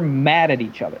and we're mad at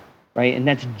each other, right? And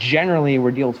that's generally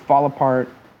where deals fall apart.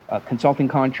 Consulting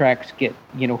contracts get,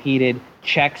 heated,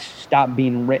 checks stop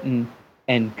being written,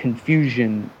 and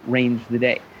confusion reigns the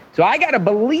day. So I got to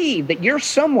believe that you're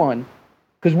someone,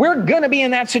 because we're going to be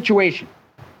in that situation.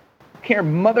 Care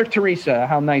Mother Teresa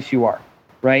how nice you are,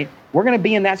 right? We're going to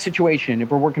be in that situation if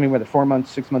we're working together 4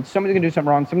 months, 6 months. Somebody's going to do something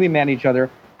wrong. Somebody's mad at each other.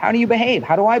 How do you behave?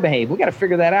 How do I behave? We got to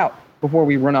figure that out before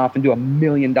we run off and do $1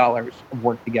 million of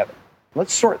work together.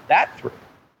 Let's sort that through,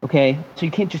 okay? So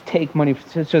you can't just take money.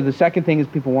 So the second thing is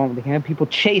people want what they can have. People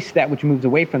chase that which moves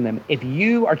away from them. If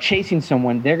you are chasing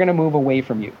someone, they're going to move away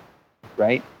from you,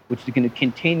 right? Which is going to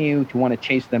continue to want to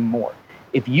chase them more.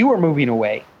 If you are moving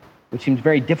away, which seems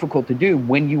very difficult to do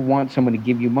when you want someone to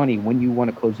give you money, when you want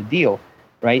to close a deal,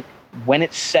 right? When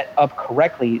it's set up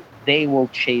correctly, they will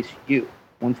chase you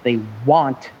once they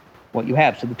want what you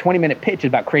have. So the 20-minute pitch is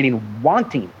about creating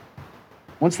wanting.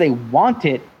 Once they want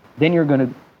it, then you're going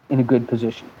to in a good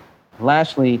position.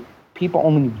 Lastly, people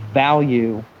only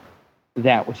value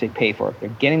that which they pay for. If they're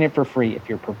getting it for free, if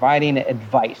you're providing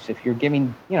advice, if you're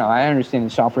giving, I understand in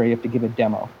software you have to give a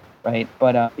demo, right?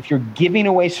 But if you're giving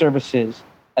away services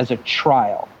as a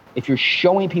trial, if you're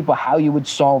showing people how you would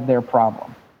solve their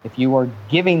problem, if you are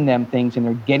giving them things and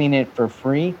they're getting it for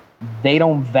free, they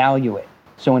don't value it.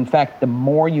 So in fact, the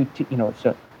more you,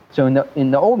 so in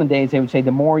the olden days, they would say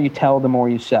the more you tell, the more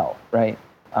you sell, right?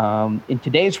 In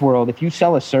today's world, if you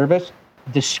sell a service,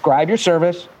 describe your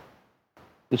service,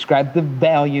 describe the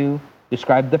value,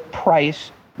 describe the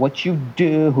price, what you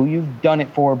do, who you've done it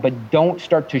for, but don't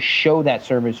start to show that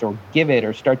service or give it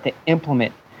or start to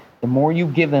implement. The more you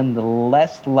give them, the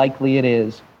less likely it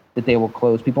is that they will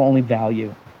close. People only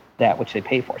value that which they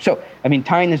pay for. So,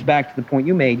 tying this back to the point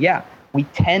you made, yeah, we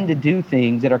tend to do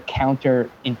things that are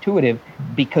counterintuitive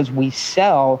because we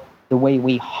sell the way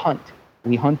we hunt.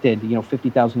 We hunted,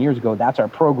 50,000 years ago. That's our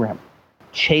program.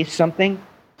 Chase something,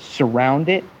 surround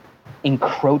it,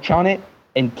 encroach on it,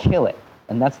 and kill it.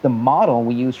 And that's the model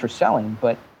we use for selling.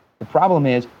 But the problem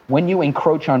is when you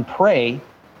encroach on prey,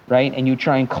 right, and you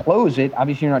try and close it,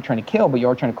 obviously you're not trying to kill, but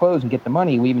you're trying to close and get the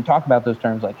money. We even talk about those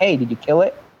terms like, hey, did you kill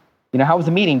it? How was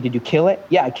the meeting? Did you kill it?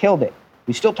 Yeah, I killed it.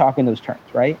 We still talk in those terms,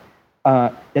 right?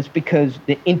 That's because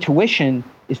the intuition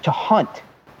is to hunt.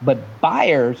 But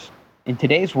buyers in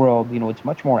today's world, it's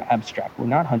much more abstract. We're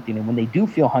not hunting. And when they do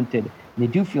feel hunted, they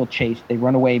do feel chased, they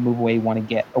run away, move away, want to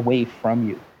get away from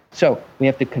you. So we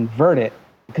have to convert it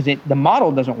because the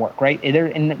model doesn't work, right?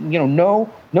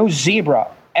 No zebra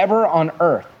ever on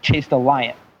earth chased a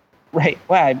lion, right?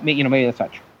 Well, maybe that's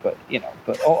not true, but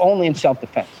only in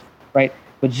self-defense, right?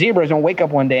 But zebras don't wake up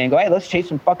one day and go, hey, let's chase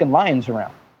some fucking lions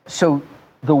around. So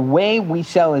the way we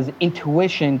sell is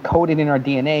intuition coded in our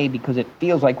DNA because it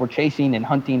feels like we're chasing and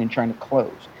hunting and trying to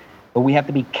close. But we have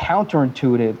to be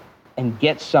counterintuitive and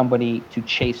get somebody to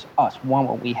chase us, want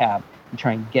what we have, and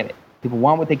try and get it. People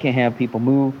want what they can't have.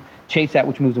 People chase that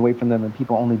which moves away from them, and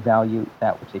people only value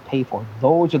that which they pay for.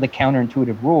 Those are the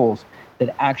counterintuitive rules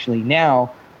that actually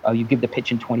now you give the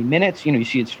pitch in 20 minutes. You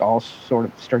see it's all sort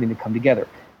of starting to come together.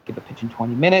 Give the pitch in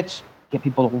 20 minutes. Get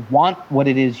people to want what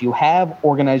it is you have,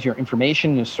 organize your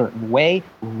information in a certain way,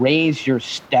 raise your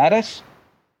status,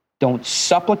 don't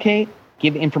supplicate,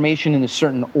 give information in a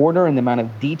certain order and the amount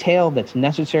of detail that's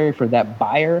necessary for that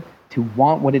buyer to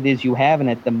want what it is you have. And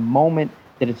at the moment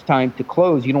that it's time to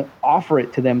close, you don't offer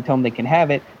it to them, tell them they can have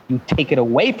it. You take it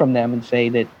away from them and say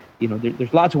that,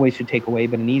 there's lots of ways to take away,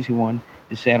 but an easy one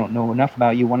is say, I don't know enough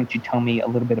about you. Why don't you tell me a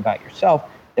little bit about yourself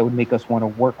that would make us want to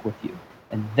work with you?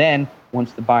 And then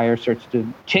once the buyer starts to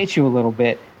chase you a little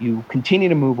bit, you continue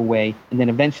to move away, and then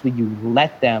eventually you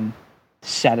let them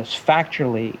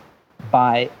satisfactorily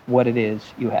buy what it is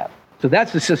you have. So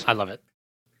that's the system. I love it.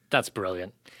 That's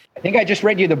brilliant. I think I just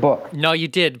read you the book. No, you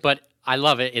did, but I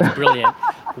love it. It's brilliant.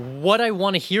 What I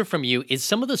want to hear from you is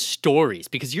some of the stories,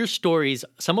 because your stories,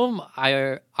 some of them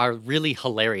are really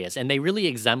hilarious, and they really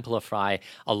exemplify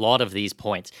a lot of these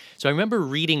points. So I remember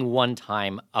reading one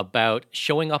time about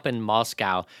showing up in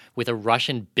Moscow with a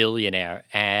Russian billionaire,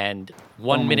 and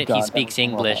one minute he speaks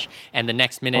English, and the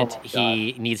next minute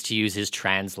he needs to use his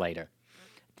translator.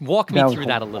 Walk me through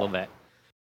that a little bit.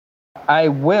 I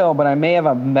will, but I may have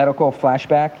a medical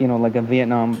flashback, like a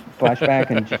Vietnam flashback,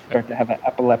 and just start to have an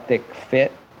epileptic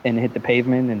fit and hit the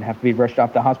pavement and have to be rushed off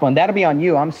to the hospital. And that'll be on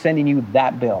you. I'm sending you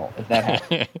that bill if that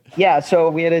happens. Yeah, so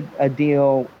we had a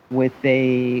deal with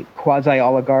a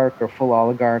quasi-oligarch or full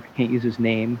oligarch. I can't use his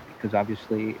name because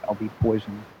obviously I'll be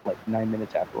poisoned like 9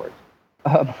 minutes afterwards.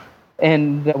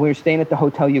 And we were staying at the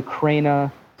Hotel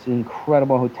Ukraina. It's an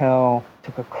incredible hotel.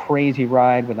 Took a crazy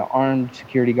ride with an armed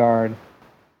security guard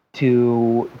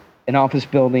to an office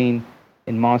building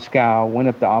in Moscow, went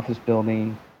up the office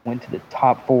building, went to the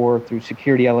top floor through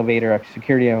security elevator after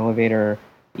security elevator,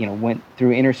 went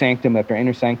through inner sanctum after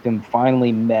inner sanctum,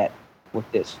 finally met with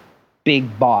this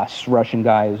big boss Russian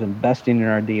guy who's investing in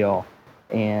our deal.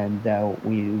 And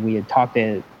we had talked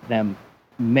to them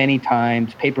many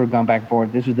times, paper had gone back and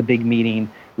forth. This was the big meeting,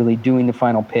 really doing the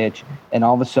final pitch. And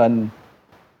all of a sudden,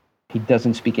 he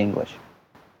doesn't speak English.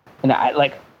 And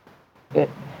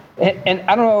and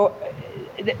I don't know,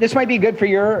 this might be good for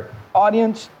your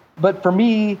audience, but for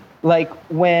me,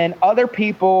 when other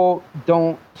people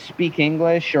don't speak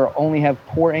English or only have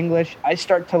poor English, I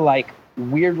start to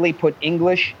weirdly put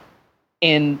English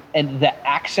in the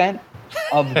accent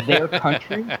of their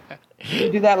country.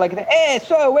 You do that hey,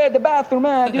 so where's the bathroom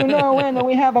at? Do you know when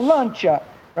we have a lunch?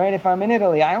 Right? If I'm in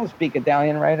Italy, I don't speak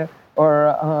Italian, right?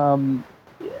 Or,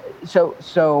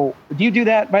 so do you do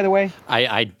that, by the way?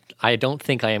 I don't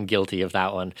think I am guilty of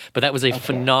that one, but that was a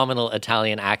phenomenal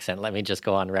Italian accent. Let me just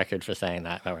go on record for saying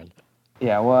that, Oren.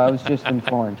 Yeah, well, I was just in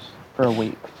Florence for a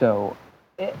week, so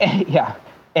yeah,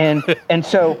 and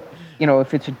so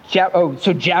if it's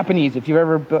Japanese, if you've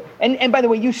ever and by the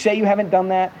way, you say you haven't done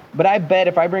that, but I bet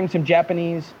if I bring some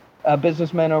Japanese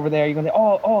businessmen over there, you're gonna say,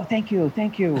 oh, thank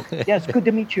you, yes, good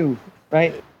to meet you,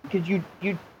 right? Because you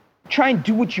try and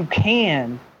do what you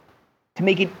can to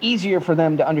make it easier for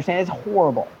them to understand. It's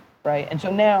horrible. Right? And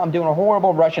so now I'm doing a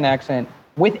horrible Russian accent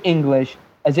with English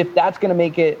as if that's going to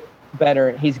make it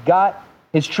better. He's got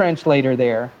his translator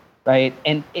there, right?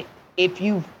 And if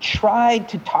you've tried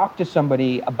to talk to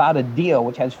somebody about a deal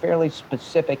which has fairly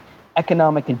specific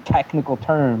economic and technical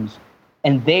terms,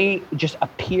 and they just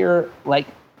appear like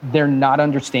they're not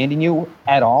understanding you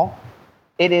at all,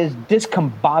 it is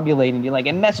discombobulating you.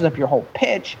 It messes up your whole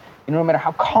pitch. No matter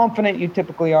how confident you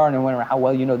typically are, no matter how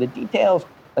well you know the details,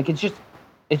 it's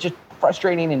just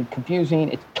frustrating and confusing.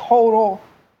 It's total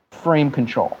frame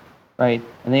control, right?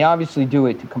 And they obviously do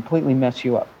it to completely mess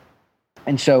you up.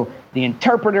 And so the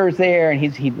interpreter is there, and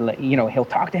he'll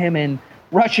talk to him in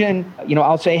Russian.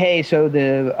 I'll say, hey, so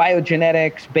the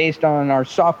biogenetics based on our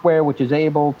software, which is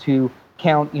able to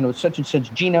count, such and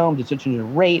such genomes at such and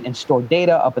such rate and store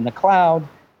data up in the cloud.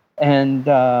 And,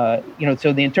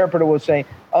 so the interpreter will say,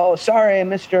 oh, sorry,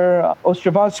 Mr.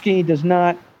 Ostrovsky does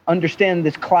not understand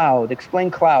this cloud.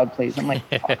 Explain cloud, please. I'm like,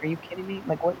 are you kidding me?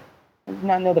 What? He does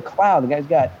not know the cloud. The guy's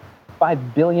got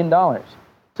 $5 billion. So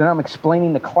now I'm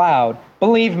explaining the cloud.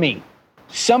 Believe me,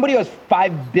 somebody who has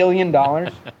 $5 billion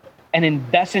and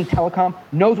invests in telecom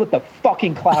knows what the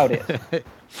fucking cloud is.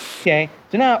 Okay?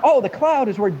 So now, the cloud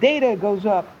is where data goes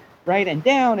up, right, and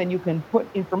down, and you can put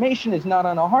information that's not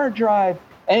on a hard drive.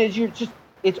 And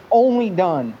it's only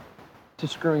done to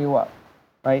screw you up.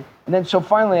 right? And then so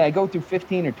finally I go through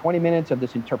 15 or 20 minutes of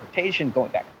this interpretation,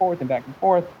 going back and forth and back and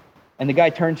forth. And the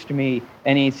guy turns to me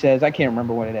and he says, I can't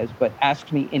remember what it is, but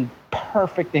asks me in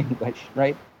perfect English,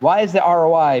 right? Why is the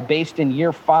ROI based in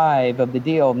year 5 of the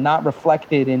deal not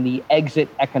reflected in the exit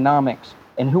economics?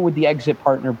 And who would the exit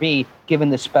partner be given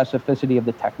the specificity of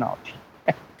the technology?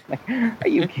 Are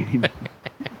you kidding me?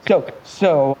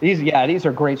 So these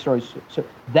are great stories. So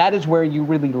that is where you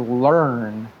really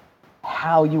learn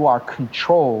how you are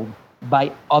controlled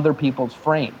by other people's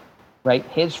frame, right?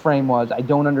 His frame was, I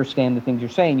don't understand the things you're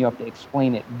saying. You have to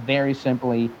explain it very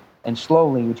simply and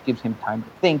slowly, which gives him time to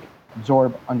think,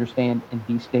 absorb, understand, and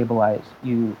destabilize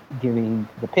you giving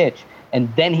the pitch.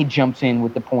 And then he jumps in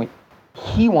with the point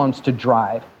he wants to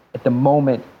drive at the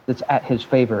moment that's at his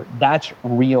favor. That's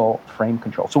real frame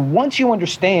control. So once you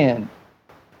understand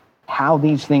how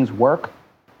these things work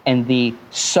and the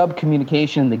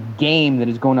sub-communication, the game that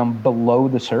is going on below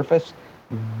the surface,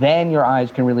 then your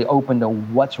eyes can really open to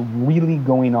what's really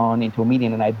going on into a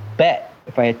meeting. And I bet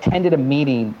if I attended a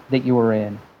meeting that you were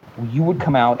in, you would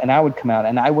come out and I would come out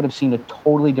and I would have seen a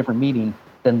totally different meeting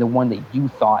than the one that you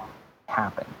thought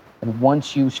happened. And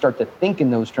once you start to think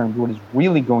in those terms, what is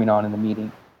really going on in the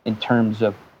meeting in terms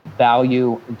of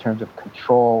value, in terms of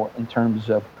control, in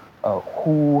terms of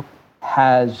who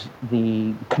has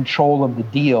the control of the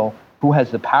deal, who has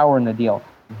the power in the deal,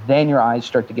 then your eyes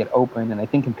start to get open. And I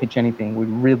think in Pitch Anything, we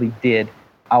really did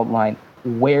outline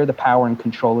where the power and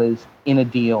control is in a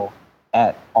deal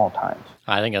at all times.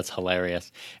 I think that's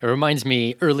hilarious. It reminds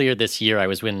me, earlier this year, I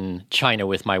was in China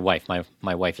with my wife.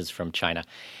 My wife is from China.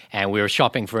 And we were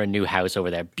shopping for a new house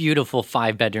over there. Beautiful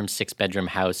 5-bedroom, 6-bedroom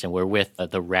house. And we're with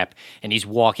the rep. And he's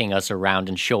walking us around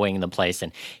and showing the place.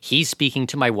 And he's speaking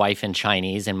to my wife in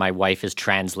Chinese. And my wife is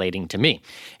translating to me.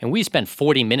 And we spent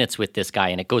 40 minutes with this guy.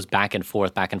 And it goes back and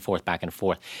forth, back and forth, back and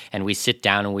forth. And we sit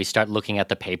down and we start looking at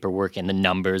the paperwork and the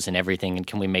numbers and everything. And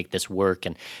can we make this work?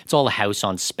 And it's all a house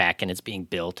on spec. And it's being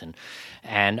built.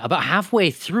 And about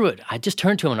halfway through it, I just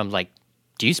turned to him and I'm like,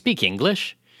 do you speak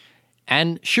English?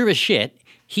 And sure as shit,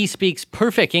 he speaks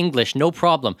perfect English, no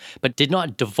problem, but did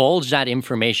not divulge that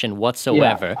information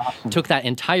whatsoever. Yeah, awesome. Took that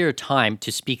entire time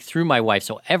to speak through my wife,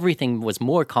 so everything was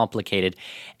more complicated,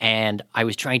 and I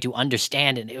was trying to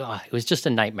understand, and it was just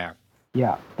a nightmare.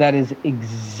 Yeah, that is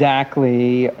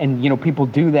exactly, and people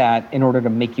do that in order to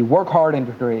make you work hard, in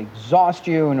order to exhaust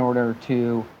you, in order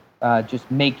to just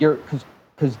make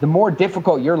because the more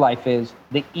difficult your life is,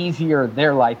 the easier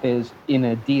their life is in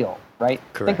a deal, right?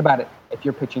 Correct. Think about it. If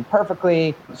you're pitching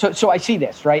perfectly, so I see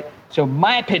this, right? So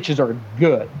my pitches are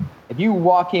good. If you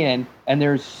walk in and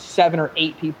there's 7 or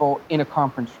 8 people in a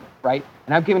conference room, right?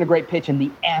 And I'm giving a great pitch and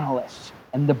the analysts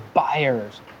and the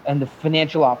buyers and the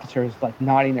financial officers like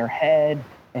nodding their head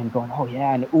and going, oh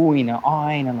yeah, and oohing and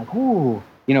ahhing and like, ooh,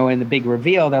 and the big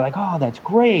reveal, they're like, oh, that's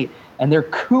great. And they're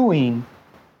cooing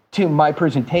to my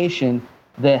presentation.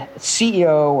 The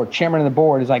CEO or chairman of the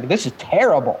board is like, this is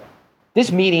terrible. This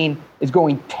meeting is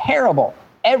going terrible.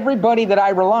 Everybody that I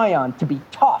rely on to be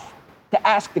tough, to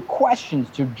ask the questions,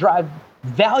 to drive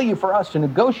value for us to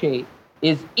negotiate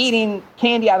is eating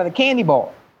candy out of the candy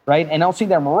bowl, right? And I'll see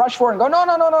them rush for it and go,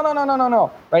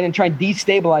 no, right? And try and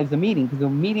destabilize the meeting because the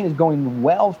meeting is going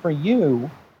well for you.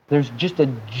 There's just a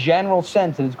general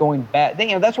sense that it's going bad.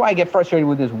 That's why I get frustrated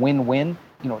with this win-win,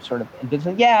 sort of in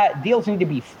business. Yeah, deals need to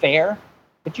be fair,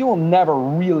 but you will never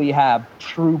really have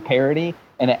true parity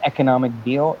in an economic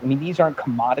deal. I mean, these aren't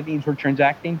commodities we're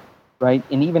transacting, right?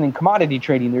 And even in commodity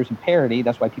trading, there's parity.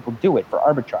 That's why people do it, for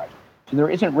arbitrage. So there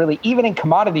isn't really, even in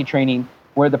commodity trading,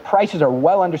 where the prices are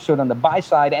well understood on the buy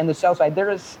side and the sell side, there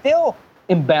is still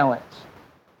imbalance,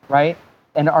 right?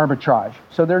 And arbitrage.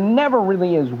 So there never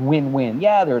really is win-win.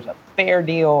 Yeah, there's a fair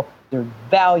deal, there's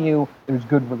value, there's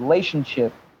good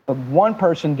relationship, but one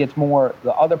person gets more,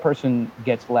 the other person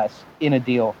gets less in a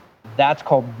deal. That's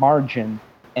called margin.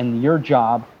 And your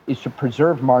job is to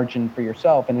preserve margin for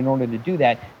yourself. And in order to do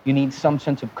that, you need some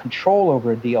sense of control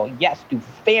over a deal. Yes, do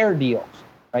fair deals,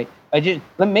 right?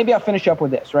 Maybe I'll finish up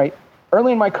with this, right?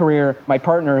 Early in my career, my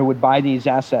partner who would buy these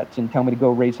assets and tell me to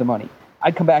go raise the money,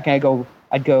 I'd come back and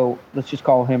I'd go, let's just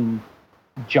call him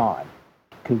John,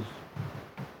 because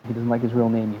he doesn't like his real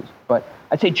name used. But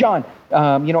I'd say, John,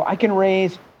 I can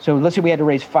raise, so let's say we had to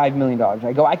raise $5 million.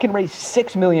 I can raise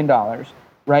 $6 million,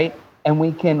 right? And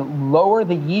we can lower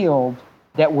the yield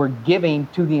that we're giving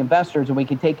to the investors, and we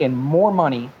can take in more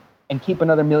money and keep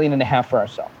another $1.5 million for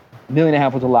ourselves. $1.5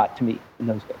 million was a lot to me in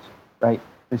those days, right?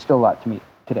 It's still a lot to me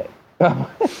today.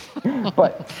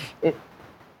 But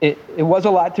it was a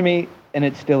lot to me, and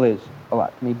it still is a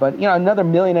lot to me. But another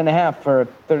 $1.5 million for a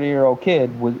 30-year-old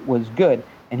kid was good.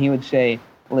 And he would say,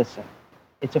 listen,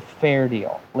 It's a fair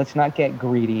deal. Let's not get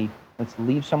greedy. Let's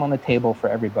leave some on the table for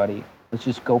everybody. Let's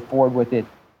just go forward with it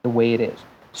the way it is.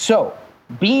 So,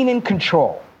 being in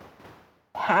control,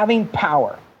 having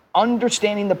power,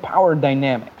 understanding the power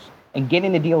dynamics, and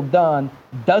getting the deal done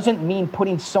doesn't mean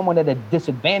putting someone at a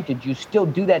disadvantage. You still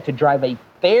do that to drive a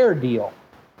fair deal,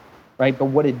 right? But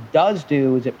what it does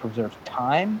do is it preserves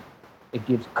time, it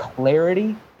gives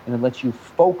clarity, and it lets you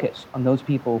focus on those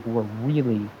people who are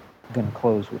really going to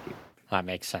close with you. That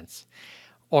makes sense.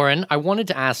 Oren, I wanted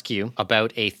to ask you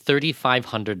about a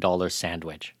 $3,500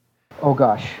 sandwich. Oh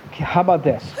gosh, how about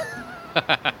this?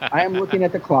 I am looking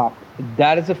at the clock.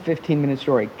 That is a 15-minute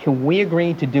story. Can we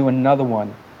agree to do another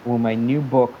one when my new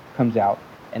book comes out?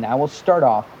 And I will start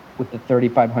off with the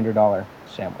 $3,500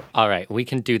 sandwich. All right, we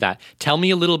can do that. Tell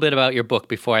me a little bit about your book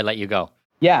before I let you go.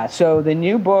 Yeah, so the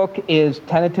new book is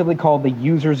tentatively called The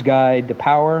User's Guide to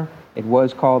Power. It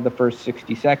was called The First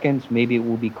 60 Seconds. Maybe it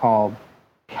will be called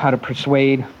How to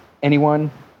Persuade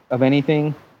Anyone of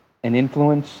Anything and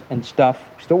Influence and Stuff.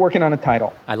 Still working on a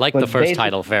title. I like the first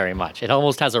title very much. It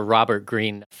almost has a Robert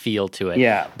Greene feel to it,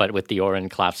 yeah, but with the Oren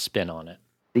Klaff spin on it.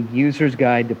 The User's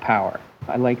Guide to Power.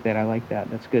 I like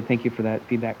that. That's good. Thank you for that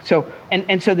feedback. So,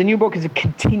 and so the new book is a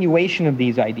continuation of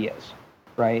these ideas,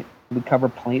 right? We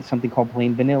cover something called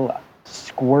plain vanilla,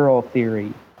 squirrel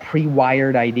theory,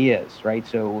 pre-wired ideas, right?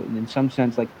 So in some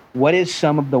sense, like what is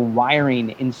some of the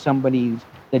wiring in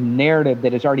the narrative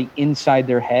that is already inside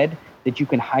their head that you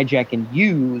can hijack and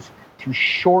use to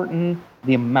shorten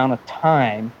the amount of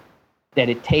time that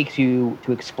it takes you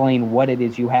to explain what it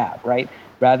is you have, right?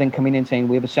 Rather than coming in and saying,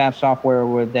 we have a SaaS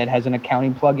software that has an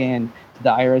accounting plugin to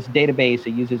the IRS database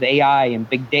that uses AI and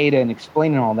big data and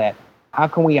explaining all that. How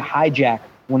can we hijack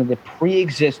one of the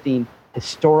pre-existing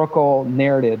historical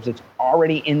narratives that's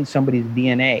already in somebody's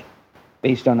DNA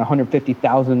based on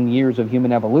 150,000 years of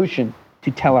human evolution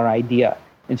to tell our idea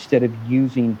instead of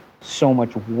using so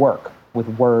much work with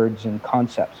words and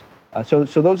concepts. So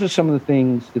those are some of the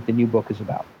things that the new book is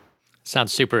about.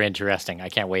 Sounds super interesting. I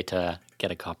can't wait to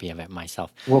get a copy of it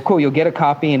myself. Well, cool. You'll get a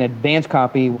copy, an advanced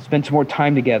copy. We'll spend some more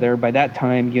time together. By that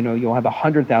time, you'll have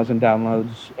 100,000 downloads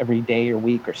every day or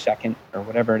week or second or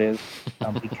whatever it is,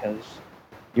 because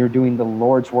you're doing the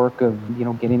Lord's work of,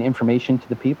 getting information to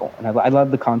the people. And I love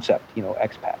the concept,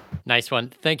 expat. Nice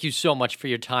one. Thank you so much for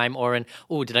your time, Oren.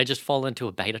 Oh, did I just fall into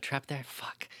a beta trap there?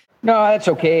 Fuck. No, that's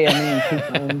okay. I mean,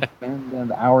 spend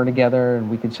an hour together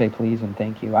and we can say please and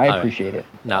thank you. I appreciate it.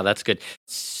 No, that's good.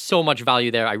 So much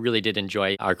value there. I really did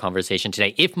enjoy our conversation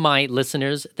today. If my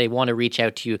listeners, they want to reach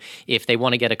out to you, if they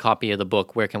want to get a copy of the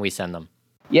book, where can we send them?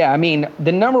 Yeah, I mean,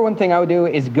 the number one thing I would do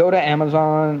is go to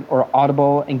Amazon or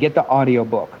Audible and get the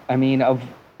audiobook. I mean,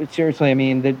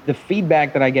 the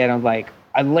feedback that I get, I'm like,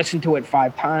 I listened to it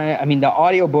 5 times. I mean, the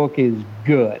audiobook is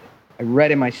good. I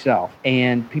read it myself,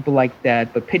 and people like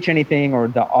that. But Pitch Anything or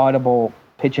the Audible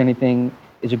Pitch Anything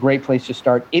is a great place to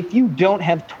start. If you don't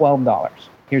have $12,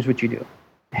 here's what you do.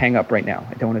 Hang up right now.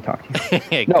 I don't want to talk to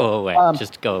you. Go away.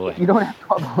 Just go away. If you don't have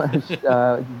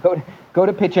 $12, go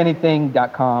to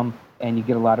pitchanything.com, and you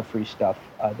get a lot of free stuff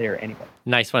there anyway.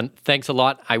 Nice one. Thanks a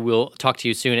lot. I will talk to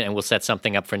you soon, and we'll set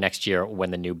something up for next year when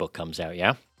the new book comes out,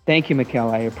 yeah? Thank you,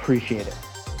 Mikkel. I appreciate it.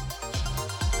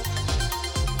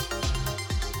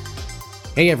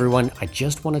 Hey everyone, I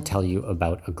just want to tell you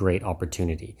about a great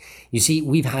opportunity. You see,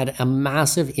 we've had a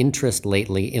massive interest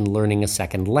lately in learning a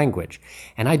second language,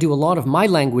 and I do a lot of my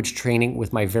language training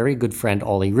with my very good friend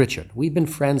Ollie Richard. We've been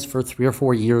friends for 3 or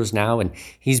 4 years now, and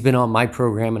he's been on my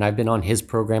program and I've been on his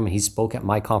program, and he spoke at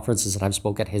my conferences and I've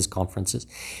spoke at his conferences,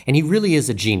 and he really is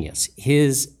a genius.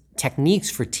 His techniques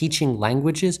for teaching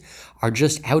languages are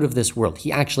just out of this world.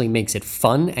 He actually makes it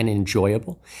fun and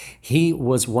enjoyable. He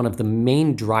was one of the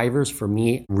main drivers for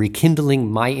me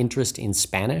rekindling my interest in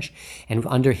Spanish. And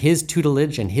under his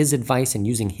tutelage and his advice and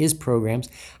using his programs,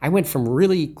 I went from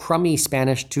really crummy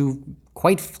Spanish to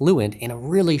quite fluent in a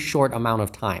really short amount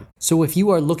of time. So if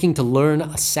you are looking to learn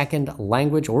a second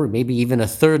language or maybe even a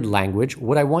third language,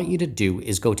 what I want you to do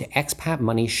is go to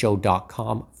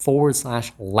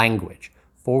expatmoneyshow.com/language,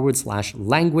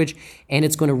 and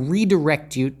it's going to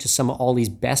redirect you to some of all these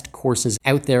best courses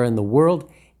out there in the world.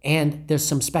 And there's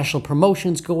some special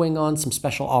promotions going on, some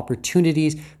special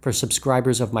opportunities for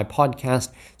subscribers of my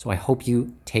podcast. So I hope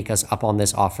you take us up on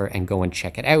this offer and go and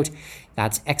check it out.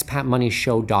 That's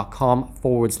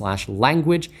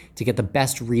expatmoneyshow.com/language to get the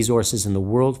best resources in the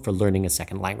world for learning a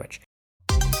second language.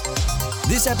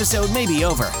 This episode may be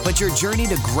over, but your journey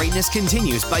to greatness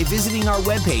continues by visiting our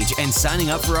webpage and signing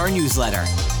up for our newsletter.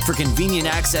 For convenient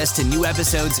access to new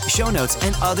episodes, show notes,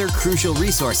 and other crucial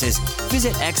resources,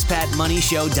 visit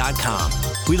expatmoneyshow.com.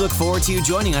 We look forward to you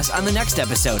joining us on the next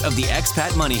episode of the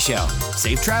Expat Money Show.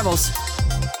 Safe travels.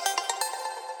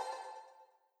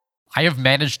 I have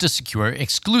managed to secure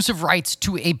exclusive rights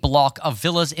to a block of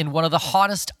villas in one of the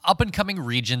hottest up-and-coming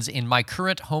regions in my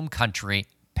current home country,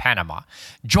 Panama.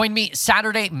 Join me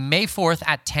Saturday, May 4th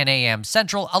at 10 a.m.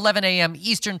 Central, 11 a.m.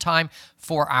 Eastern Time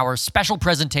for our special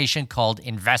presentation called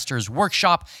Investors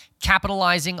Workshop,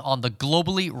 capitalizing on the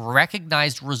globally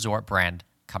recognized resort brand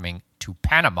coming to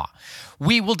Panama.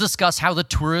 We will discuss how the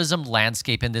tourism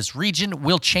landscape in this region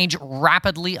will change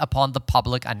rapidly upon the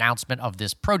public announcement of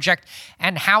this project,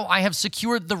 and how I have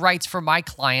secured the rights for my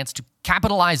clients to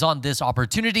capitalize on this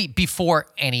opportunity before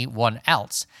anyone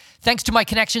else. Thanks to my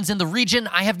connections in the region,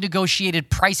 I have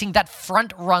negotiated pricing that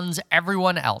front runs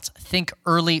everyone else. Think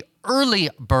early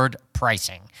bird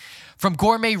pricing. From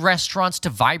gourmet restaurants to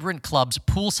vibrant clubs,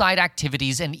 poolside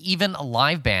activities, and even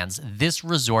live bands, this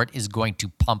resort is going to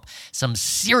pump some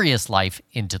serious life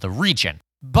into the region.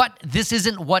 But this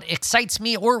isn't what excites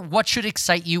me or what should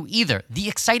excite you either. The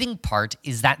exciting part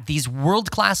is that these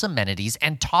world-class amenities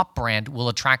and top brand will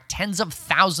attract tens of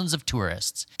thousands of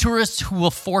tourists. Tourists who will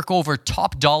fork over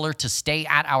top dollar to stay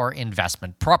at our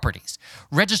investment properties.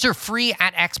 Register free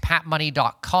at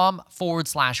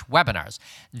expatmoney.com/webinars.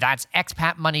 That's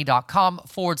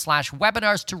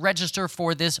expatmoney.com/webinars to register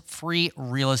for this free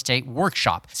real estate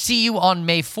workshop. See you on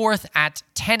May 4th at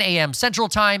 10 a.m. Central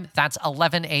Time. That's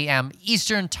 11 a.m.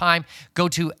 Eastern Time. Go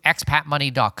to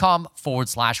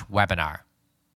expatmoney.com/webinar.